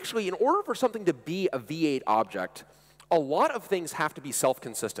actually, in order for something to be a V8 object, a lot of things have to be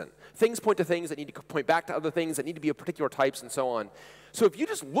self-consistent. Things point to things that need to point back to other things that need to be of particular types and so on. So if you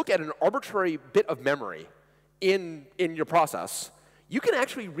just look at an arbitrary bit of memory in your process, you can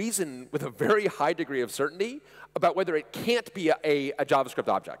actually reason with a very high degree of certainty about whether it can't be a JavaScript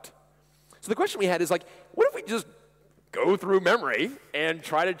object. So the question we had is like, what if we just go through memory and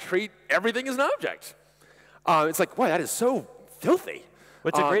try to treat everything as an object? It's like, wow, that is so filthy. Well,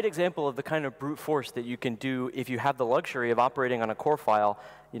 it's a great example of the kind of brute force that you can do if you have the luxury of operating on a core file,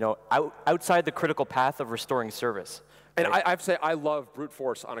 outside the critical path of restoring service. And I have to say, I love brute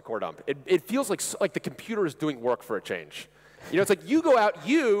force on a core dump. It feels like the computer is doing work for a change. It's like you go out,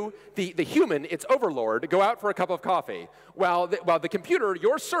 the human, its overlord, go out for a cup of coffee, while the computer,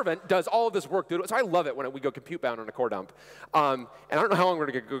 your servant, does all of this work. So I love it when we go compute bound on a core dump. And I don't know how long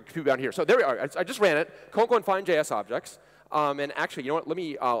we're going to go compute bound here. So there we are. I just ran it. Go and find JS objects. And actually, you know what? Let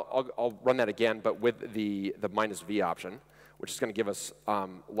me. I'll run that again, but with the -v option, which is going to give us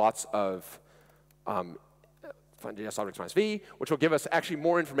lots of find JS objects -v, which will give us actually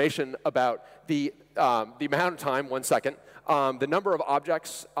more information about the amount of time. 1 second. The number of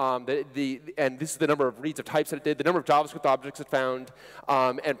objects, and this is the number of reads of types that it did, the number of JavaScript objects it found,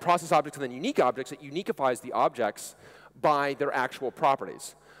 and process objects and then unique objects. It unifies the objects by their actual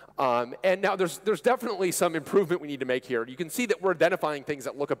properties. And now there's definitely some improvement we need to make here. You can see that we're identifying things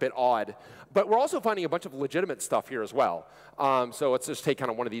that look a bit odd, but we're also finding a bunch of legitimate stuff here as well. So let's just take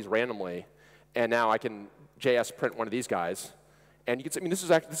kind of one of these randomly, and now I can JS print one of these guys. And you can see, I mean, this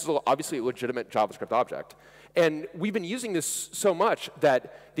is obviously a legitimate JavaScript object. And we've been using this so much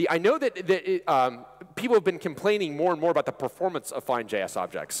that I know that people have been complaining more and more about the performance of find JS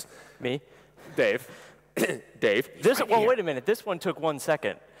objects. Me? Dave. Dave. Well, wait a minute. This one took 1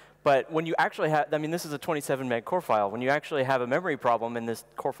 second. But when you actually have, I mean, this is a 27 meg core file. When you actually have a memory problem and this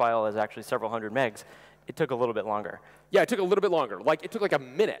core file is actually several hundred megs, it took a little bit longer. Yeah, it took a little bit longer. Like, it took like a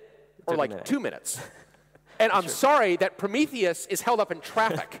minute or like 2 minutes. And I'm sorry that Prometheus is held up in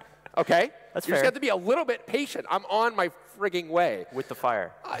traffic, OK? That's you fair. just have to be a little bit patient. I'm on my frigging way. With the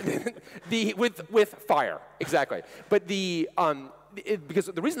fire. With fire, exactly. But because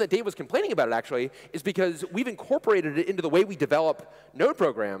the reason that Dave was complaining about it, actually, is because we've incorporated it into the way we develop Node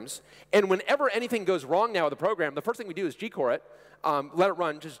programs. And whenever anything goes wrong now with the program, the first thing we do is gcore it, let it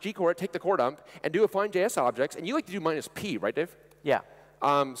run, just gcore it, take the core dump, and do a find JS objects. And you like to do -p, right, Dave? Yeah.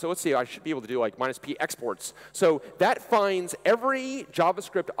 So let's see. I should be able to do like -p exports. So that finds every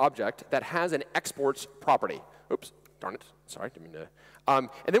JavaScript object that has an exports property. Oops, darn it. Sorry, didn't mean to. And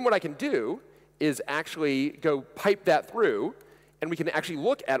then what I can do is actually go pipe that through, and we can actually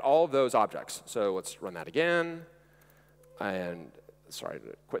look at all of those objects. So let's run that again. And sorry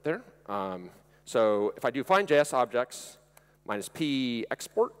to quit there. So if I do find JS objects -p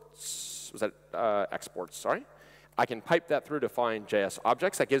exports, was that exports? Sorry. I can pipe that through to find JS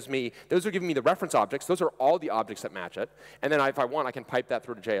objects. That gives me, those are giving me the reference objects. Those are all the objects that match it. And then if I want, I can pipe that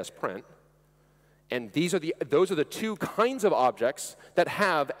through to JS print. And those are the two kinds of objects that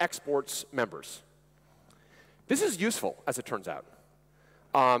have exports members. This is useful, as it turns out.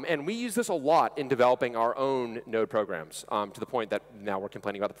 And we use this a lot in developing our own Node programs, to the point that now we're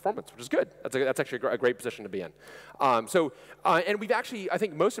complaining about the performance, which is good. That's actually a great position to be in. And we've actually, I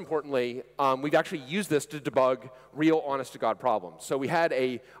think most importantly, we've actually used this to debug real honest-to-God problems. So we had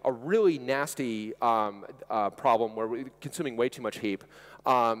a really nasty problem where we were consuming way too much heap.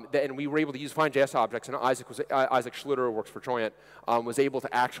 And we were able to use find JS objects, and Isaac Schluter, who works for Joyent, was able to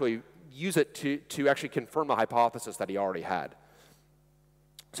actually use it to actually confirm the hypothesis that he already had.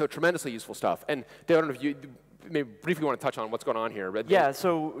 So tremendously useful stuff. And Dave, I don't know if you maybe briefly want to touch on what's going on here. Yeah,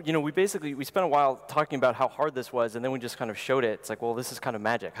 so we spent a while talking about how hard this was, and then we just kind of showed it. It's like, well, this is kind of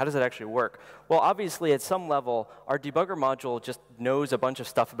magic. How does it actually work? Well, obviously, at some level, our debugger module just knows a bunch of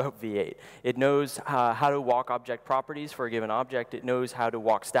stuff about V8. It knows how to walk object properties for a given object. It knows how to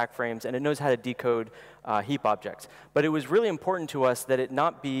walk stack frames, and it knows how to decode heap objects. But it was really important to us that it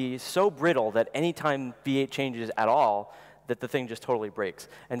not be so brittle that any time V8 changes at all, that the thing just totally breaks.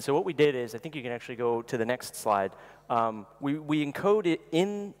 And so what we did is, I think you can actually go to the next slide. We encode it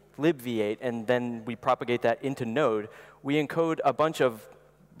in libv8, and then we propagate that into Node. We encode a bunch of,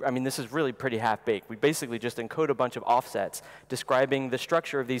 I mean, this is really pretty half-baked. We basically just encode a bunch of offsets describing the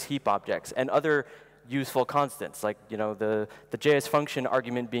structure of these heap objects and other useful constants, like the JS function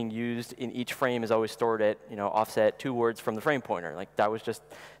argument being used in each frame is always stored at offset 2 words from the frame pointer. Like that was just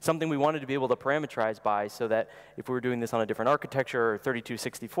something we wanted to be able to parameterize by, so that if we were doing this on a different architecture or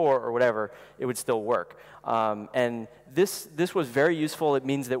 3264 or whatever, it would still work. And this was very useful. It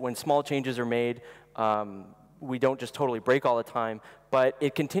means that when small changes are made, we don't just totally break all the time, but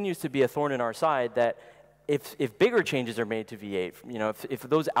it continues to be a thorn in our side that if bigger changes are made to V8, if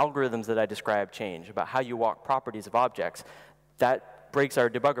those algorithms that I described change about how you walk properties of objects, that breaks our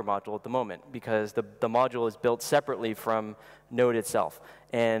debugger module at the moment, because the module is built separately from Node itself.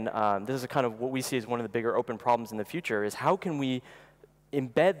 And this is kind of what we see as one of the bigger open problems in the future, is how can we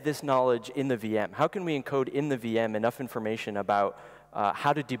embed this knowledge in the VM? How can we encode in the VM enough information about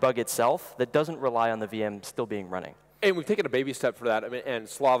how to debug itself that doesn't rely on the VM still being running? And we've taken a baby step for that. I mean, and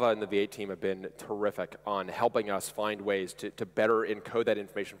Slava and the V8 team have been terrific on helping us find ways to better encode that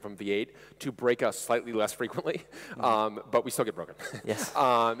information from V8 to break us slightly less frequently, but we still get broken. Yes.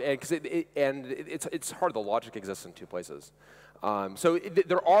 It's hard. The logic exists in two places. So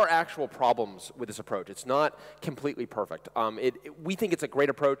there are actual problems with this approach. It's not completely perfect. We think it's a great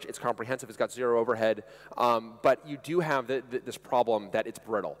approach. It's comprehensive. It's got zero overhead. But you do have this problem that it's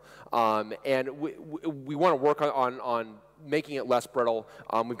brittle. And we want to work on making it less brittle.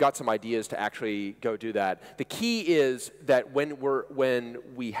 We've got some ideas to actually go do that. The key is that when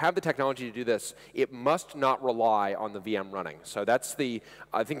we have the technology to do this, it must not rely on the VM running. So that's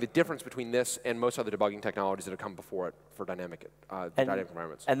I think the difference between this and most other debugging technologies that have come before it for dynamic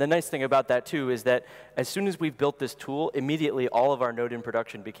environments. And the nice thing about that too is that as soon as we've built this tool, immediately all of our Node in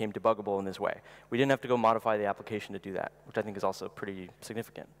production became debuggable in this way. We didn't have to go modify the application to do that, which I think is also pretty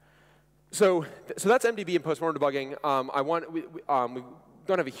significant. So that's MDB and postmortem debugging. We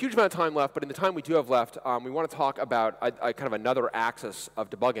don't have a huge amount of time left, but in the time we do have left, we want to talk about kind of another axis of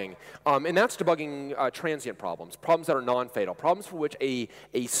debugging, and that's debugging transient problems that are non-fatal, problems for which a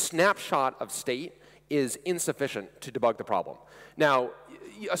snapshot of state is insufficient to debug the problem. Now,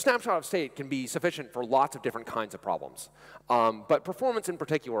 a snapshot of state can be sufficient for lots of different kinds of problems. But performance in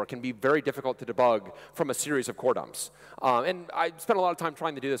particular can be very difficult to debug from a series of core dumps. And I spent a lot of time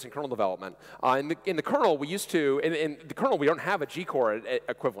trying to do this in kernel development. In the kernel, we used to, in the kernel, we don't have a G-core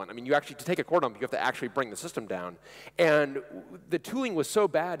equivalent. I mean, to take a core dump, you have to actually bring the system down. And the tooling was so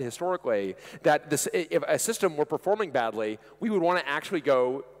bad historically that if a system were performing badly, we would want to actually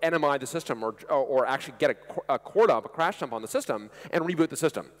go NMI the system or actually get a core dump, a crash dump on the system, and reboot the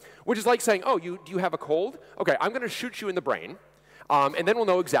system. Which is like saying, oh, do you have a cold? OK, I'm going to shoot you in the brain, and then we'll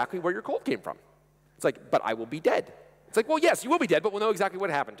know exactly where your cold came from. It's like, but I will be dead. It's like, well, yes, you will be dead, but we'll know exactly what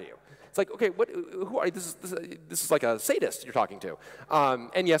happened to you. It's like, OK, who are you? This is like a sadist you're talking to.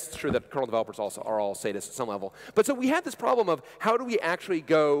 And yes, it's true that kernel developers also are all sadists at some level. But so we had this problem of how do we actually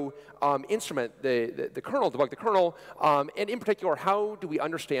go instrument the kernel, debug the kernel, and in particular, how do we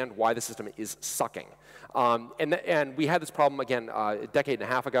understand why the system is sucking? And we had this problem, again, a decade and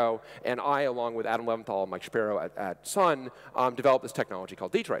a half ago, and I, along with Adam Leventhal and Mike Shapiro at Sun, developed this technology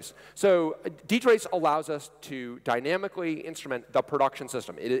called dtrace. So dtrace allows us to dynamically instrument the production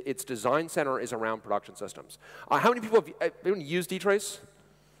system. Its design center is around production systems. How many people have used dtrace?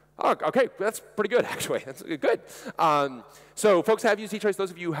 Oh, OK, that's pretty good, actually. That's good. So folks have used dtrace.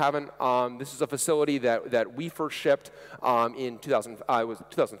 Those of you who haven't, this is a facility that we first shipped in 2000. It was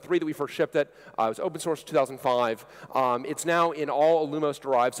 2003 that we first shipped it. It was open source in 2005. It's now in all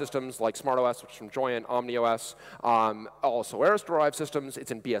Illumos-derived systems like SmartOS, which is from Joyent, OmniOS, all Solaris-derived systems.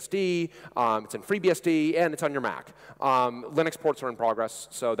 It's in BSD. It's in FreeBSD, and it's on your Mac. Linux ports are in progress,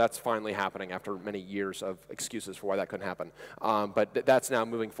 so that's finally happening after many years of excuses for why that couldn't happen. But that's now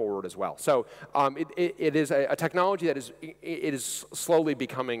moving forward as well. So it is a technology that is slowly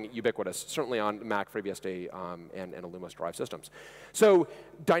becoming ubiquitous, certainly on Mac, FreeBSD, and Illumos-derived systems. So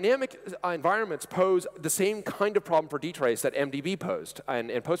dynamic environments pose the same kind of problem for dtrace that MDB posed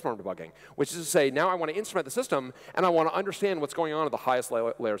in postmortem debugging, which is to say, now I want to instrument the system, and I want to understand what's going on at the highest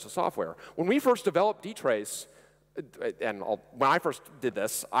layers of software. When we first developed dtrace, and when I first did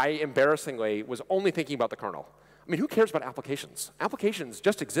this, I embarrassingly was only thinking about the kernel. I mean, who cares about applications? Applications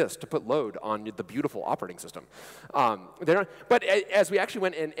just exist to put load on the beautiful operating system. But as we actually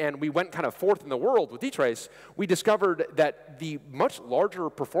went in and we went kind of forth in the world with dtrace, we discovered that the much larger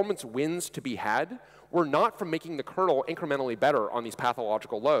performance wins to be had were not from making the kernel incrementally better on these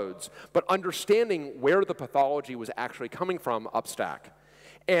pathological loads, but understanding where the pathology was actually coming from upstack.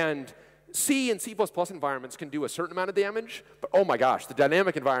 And C and C++ environments can do a certain amount of damage, but oh my gosh, the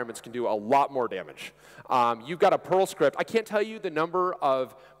dynamic environments can do a lot more damage. You've got a Perl script. I can't tell you the number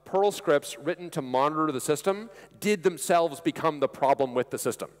of Perl scripts written to monitor the system did themselves become the problem with the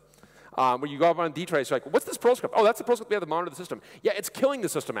system. Where you go up on dtrace, you're like, what's this Perl script? Oh, that's the Perl script we have to monitor the system. Yeah, it's killing the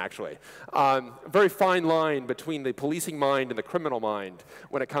system, actually. Very fine line between the policing mind and the criminal mind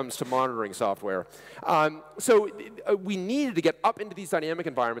when it comes to monitoring software. So we needed to get up into these dynamic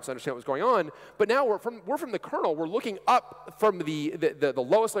environments to understand what was going on, but now we're from the kernel. We're looking up from the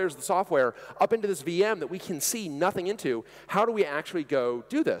lowest layers of the software up into this VM that we can see nothing into. How do we actually go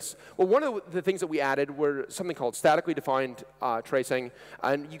do this? Well, one of the things that we added were something called statically defined tracing,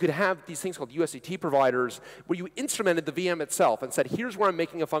 and you could have these things called USDT providers where you instrumented the VM itself and said, here's where I'm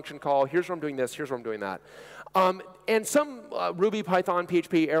making a function call, here's where I'm doing this, here's where I'm doing that. And some Ruby, Python,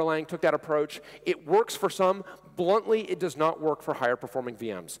 PHP, Erlang took that approach. It works for some. Bluntly, it does not work for higher performing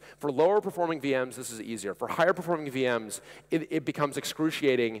VMs. For lower performing VMs, this is easier. For higher performing VMs, it becomes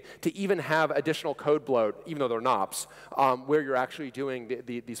excruciating to even have additional code bloat, even though they're NOPs, where you're actually doing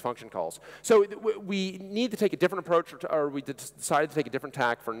these function calls. So we need to take a different approach, or we decided to take a different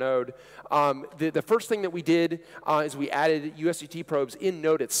tack for Node. The first thing that we did is we added USDT probes in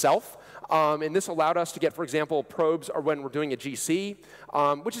Node itself. And this allowed us to get, for example, probes or when we're doing a GC,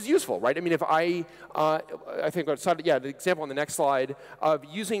 which is useful, right? I mean, if I think the example on the next slide of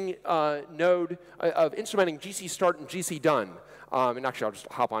using Node, of instrumenting GC start and GC done. And actually, I'll just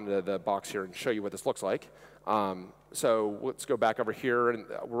hop onto the box here and show you what this looks like. So let's go back over here, and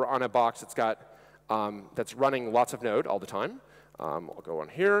we're on a box that's got that's running lots of Node all the time. I'll go on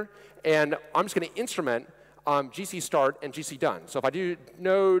here, and I'm just going to instrument GC start and GC done. So if I do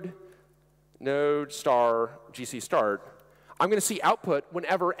node star GC start, I'm going to see output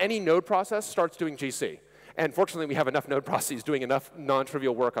whenever any node process starts doing GC. And fortunately, we have enough node processes doing enough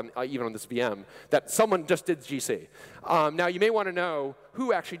non-trivial work on, even on this VM that someone just did GC. Now, you may want to know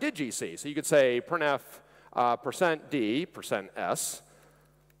who actually did GC. So you could say printf %d %s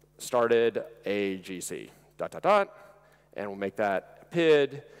started a GC, ... And we'll make that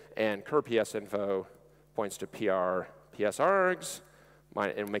PID, and cur ps info points to PR ps args.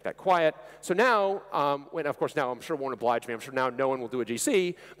 And we'll make that quiet. So now, of course, now I'm sure it won't oblige me. I'm sure now no one will do a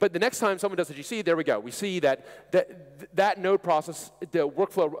GC. But the next time someone does a GC, there we go. We see that node process, the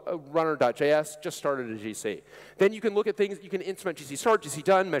workflow runner.js, just started a GC. Then you can look at things. You can instrument GC start, GC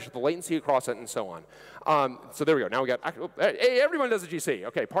done, measure the latency across it, and so on. So there we go. Now we got, hey, everyone does a GC.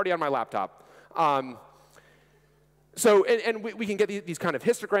 OK, party on my laptop. So, and we can get these kind of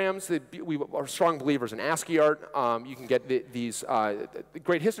histograms. We are strong believers in ASCII art. You can get these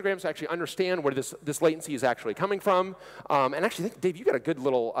great histograms to actually understand where this latency is actually coming from. And actually, I think, Dave, you got a good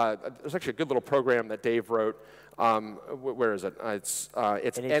little, there's actually a good little program that Dave wrote. Where is it? It's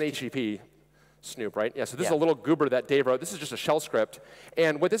NHTP Snoop, right? Yeah, so this is a little goober that Dave wrote. This is just a shell script.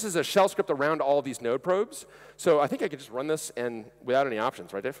 And what this is a shell script around all these node probes. So I think I could just run this and without any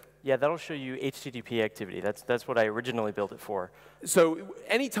options, right, Dave? Yeah, that'll show you HTTP activity. That's what I originally built it for. So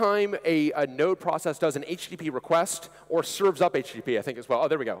anytime a node process does an HTTP request or serves up HTTP, I think as well. Oh,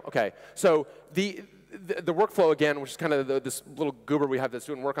 there we go. OK. So the workflow, again, which is kind of this little goober we have that's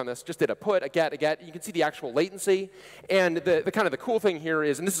doing work on this, just did a put, a get, a get. You can see the actual latency. And the kind of the cool thing here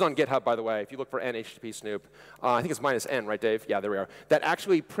is, and this is on GitHub, by the way, if you look for NHTTP Snoop, I think it's -n, right, Dave? Yeah, there we are. That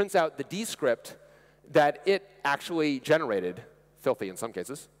actually prints out the D script that it actually generated. Filthy in some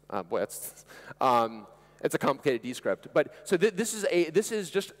cases. Boy, that's... It's a complicated D script, but so this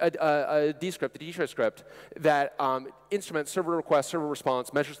is just a D script, the dtrace script that instruments server request, server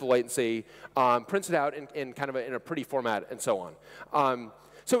response, measures the latency, prints it out in kind of in a pretty format, and so on.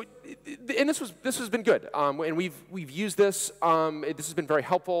 So, and this has been good, and we've used this. This has been very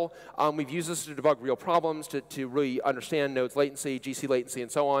helpful. We've used this to debug real problems, to really understand nodes latency, GC latency,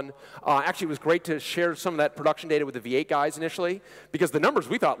 and so on. Actually, it was great to share some of that production data with the V8 guys initially, because the numbers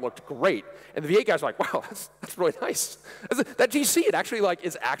we thought looked great, and the V8 guys were like, "Wow, that's really nice. That GC it actually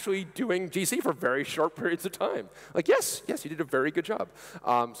is actually doing GC for very short periods of time." Like, yes, you did a very good job.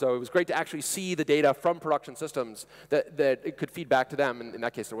 So it was great to actually see the data from production systems that it could feed back to them. And in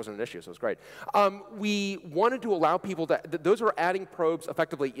that case, there wasn't an issue, so it was great. We wanted to allow people to, those who are adding probes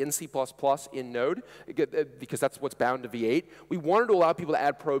effectively in C++ in Node, because that's what's bound to V8. We wanted to allow people to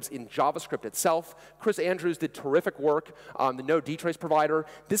add probes in JavaScript itself. Chris Andrews did terrific work, the Node dtrace provider.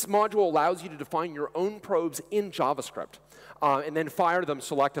 This module allows you to define your own probes in JavaScript. And then fire them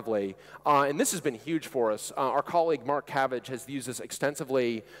selectively. And this has been huge for us. Our colleague Mark Cabbage has used this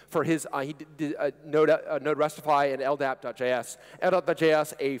extensively for his, he did Node Restify and LDAP.js. LDAP.js,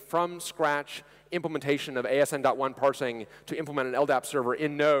 a from-scratch implementation of ASN.1 parsing to implement an LDAP server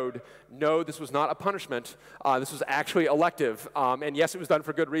in Node. No, this was not a punishment. This was actually elective. And yes, it was done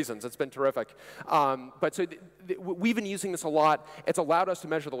for good reasons. It's been terrific. But so we've been using this a lot. It's allowed us to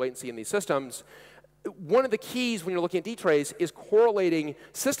measure the latency in these systems. one of the keys when you're looking at dtrace is correlating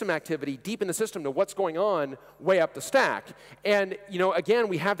system activity deep in the system to what's going on way up the stack. And again,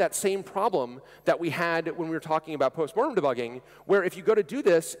 we have that same problem that we had when we were talking about postmortem debugging, where if you go to do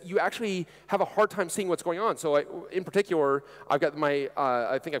this, you actually have a hard time seeing what's going on. So in particular, I've got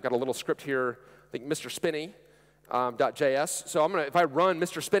I think I've got a little script here, I think Mr. Spinney. .js. So if I run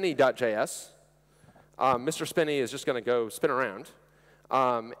Mr. Spinney.js, Mr. Spinney is just going to go spin around.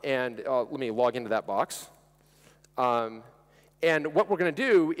 Let me log into that box. And what we're going to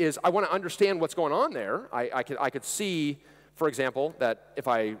do is I want to understand what's going on there. I could see, for example, that if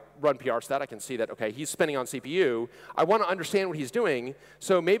I run prstat, I can see that, OK, he's spinning on CPU. I want to understand what he's doing.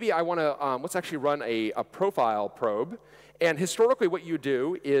 So maybe I want to let's actually run a profile probe. And historically, what you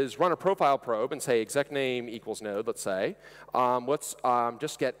do is run a profile probe and say exec name equals node, let's say. Let's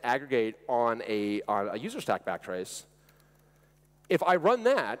just get aggregate on a user stack backtrace. If I run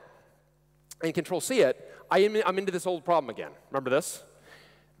that and Control-C it, I'm into this old problem again. Remember this?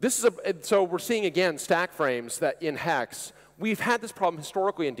 So we're seeing, again, stack frames that in hex. We've had this problem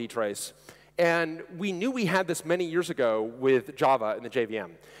historically in dtrace. And we knew we had this many years ago with Java and the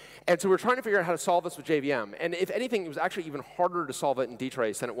JVM. And so we're trying to figure out how to solve this with JVM. And if anything, it was actually even harder to solve it in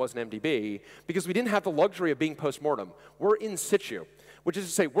dtrace than it was in MDB, because we didn't have the luxury of being postmortem. We're in situ, which is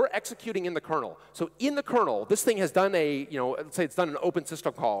to say we're executing in the kernel. So in the kernel, this thing has done let's say it's done an open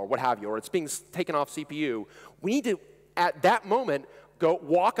system call or what have you, or it's being taken off CPU. We need to, at that moment, go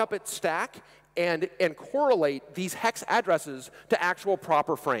walk up its stack and correlate these hex addresses to actual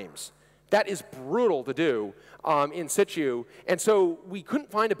proper frames. That is brutal to do in situ. And so we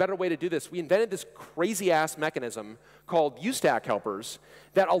couldn't find a better way to do this. We invented this crazy-ass mechanism called ustack helpers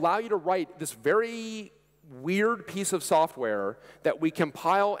that allow you to write this very weird piece of software that we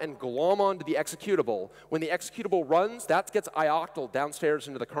compile and glom onto the executable. When the executable runs, that gets ioctl downstairs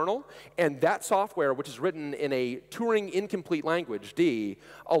into the kernel. And that software, which is written in a Turing incomplete language, D,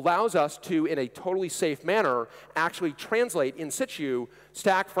 allows us to, in a totally safe manner, actually translate in situ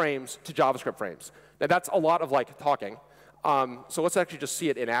stack frames to JavaScript frames. Now, that's a lot of talking. So let's actually just see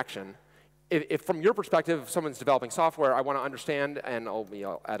it in action. If from your perspective, if someone's developing software, I want to understand, and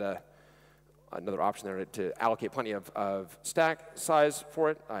I'll add another option there to allocate plenty of stack size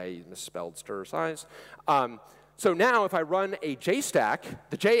for it. I misspelled stir size. So now if I run a JStack,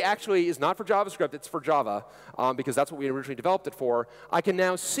 the J actually is not for JavaScript, it's for Java, because that's what we originally developed it for. I can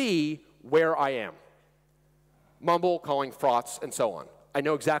now see where I am. Mumble, calling frots, and so on. I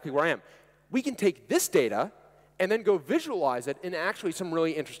know exactly where I am. We can take this data and then go visualize it in actually some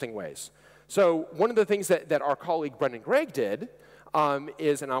really interesting ways. So one of the things that our colleague Brendan Gregg did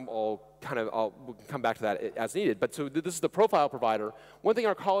is, and we'll come back to that as needed, but so this is the profile provider. One thing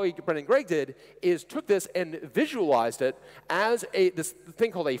our colleague Brendan Gregg did is took this and visualized it as this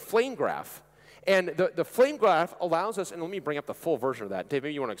thing called a flame graph. And the flame graph allows us, and let me bring up the full version of that. Dave,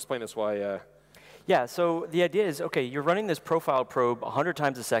 maybe you want to explain this why. Yeah, so the idea is, OK, you're running this profile probe 100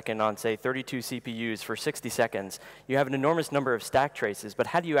 times a second on, say, 32 CPUs for 60 seconds. You have an enormous number of stack traces, but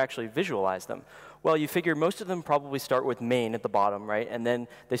how do you actually visualize them? Well, you figure most of them probably start with main at the bottom, right? And then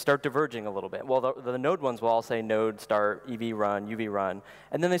they start diverging a little bit. Well, the node ones will all say node, start, EV run, UV run.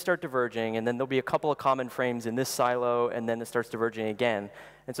 And then they start diverging. And then there'll be a couple of common frames in this silo. And then it starts diverging again.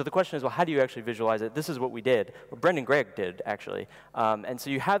 And so the question is, well, how do you actually visualize it? This is what we did. What Brendan Gregg did, actually. And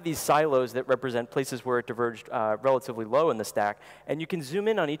so you have these silos that represent places where it diverged relatively low in the stack. And you can zoom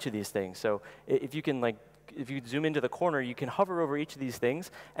in on each of these things. So if you can, if you zoom into the corner, you can hover over each of these things.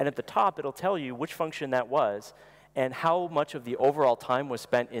 And at the top, it'll tell you which function that was and how much of the overall time was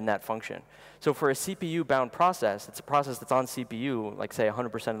spent in that function. So for a CPU-bound process, it's a process that's on CPU, like say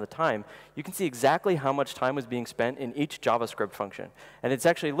 100% of the time, you can see exactly how much time was being spent in each JavaScript function. And it's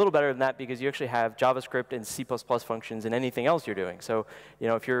actually a little better than that because you actually have JavaScript and C++ functions in anything else you're doing. So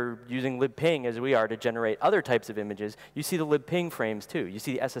if you're using libping, as we are, to generate other types of images, you see the libping frames too. You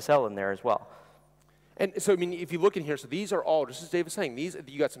see the SSL in there as well. And so, I mean, if you look in here, so these are all, just as Dave was saying,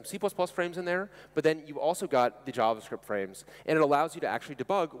 you got some C++ frames in there, but then you also got the JavaScript frames. And it allows you to actually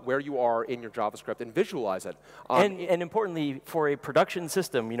debug where you are in your JavaScript and visualize it. And importantly, for a production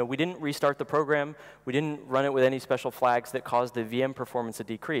system, we didn't restart the program. We didn't run it with any special flags that caused the VM performance to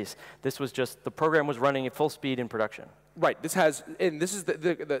decrease. This was just the program was running at full speed in production. Right. This is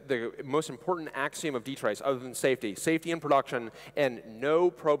the most important axiom of dtrace, other than safety. Safety in production, and no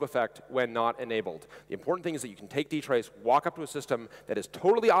probe effect when not enabled. The important thing is that you can take dtrace, walk up to a system that is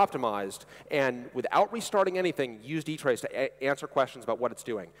totally optimized, and without restarting anything, use dtrace to answer questions about what it's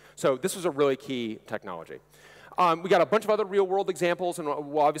doing. So this was a really key technology. We got a bunch of other real-world examples, and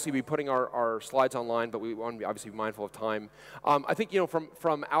we'll obviously be putting our slides online, but we want to obviously be mindful of time. I think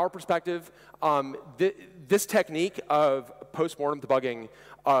from our perspective, this technique of postmortem debugging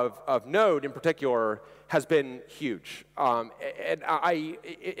of Node in particular has been huge. And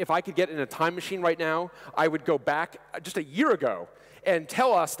if I could get in a time machine right now, I would go back just a year ago and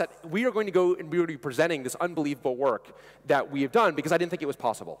tell us that we are going to go and we will be presenting this unbelievable work that we have done, because I didn't think it was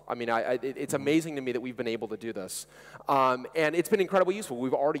possible. I mean, it's amazing to me that we've been able to do this. And it's been incredibly useful.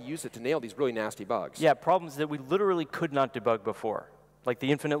 We've already used it to nail these really nasty bugs. Yeah, problems that we literally could not debug before, like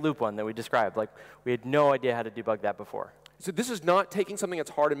the infinite loop one that we described. Like, we had no idea how to debug that before. So this is not taking something that's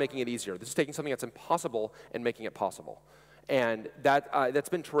hard and making it easier. This is taking something that's impossible and making it possible. And that's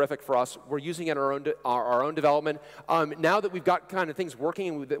been terrific for us. We're using it in our own development. Now that we've got kind of things working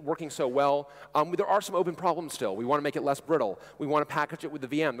and working so well, there are some open problems still. We want to make it less brittle. We want to package it with the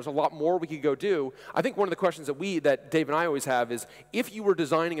VM. There's a lot more we could go do. I think one of the questions that Dave and I always have is, if you were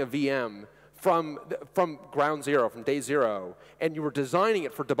designing a VM from ground zero, from day zero, and you were designing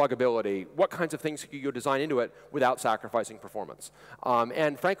it for debuggability, what kinds of things could you go design into it without sacrificing performance?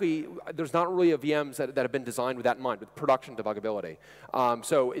 And frankly, there's not really VMs that have been designed with that in mind, with production debuggability.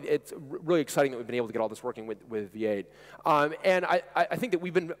 So it's really exciting that we've been able to get all this working with V8. And I think that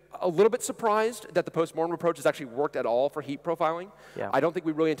we've been a little bit surprised that the postmortem approach has actually worked at all for heap profiling. Yeah. I don't think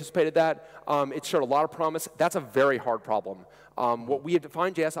we really anticipated that. It showed a lot of promise. That's a very hard problem. What we have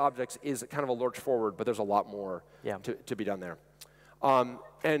defined JS objects is kind of a lurch forward, but there's a lot more to be done there.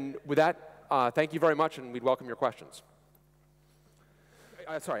 And with that, thank you very much, and we'd welcome your questions.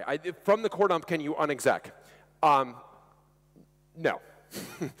 Sorry, from the core dump, can you unexec? No,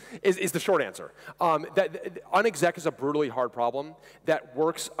 is the short answer. Unexec is a brutally hard problem that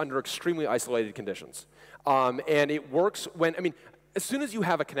works under extremely isolated conditions. And it works when, I mean, as soon as you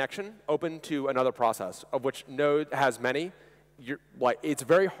have a connection open to another process, of which Node has many, it's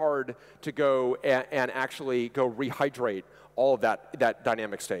very hard to go and actually go rehydrate all of that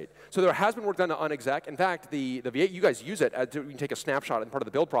dynamic state. So there has been work done to unexec. In fact, the V8, you guys use it. You can take a snapshot in part of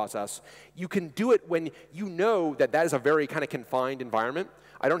the build process. You can do it when you know that is a very kind of confined environment.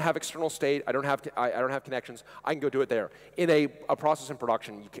 I don't have external state. I don't have connections. I can go do it there. In a process in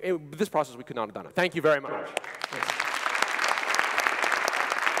production, this process we could not have done it. Thank you very much.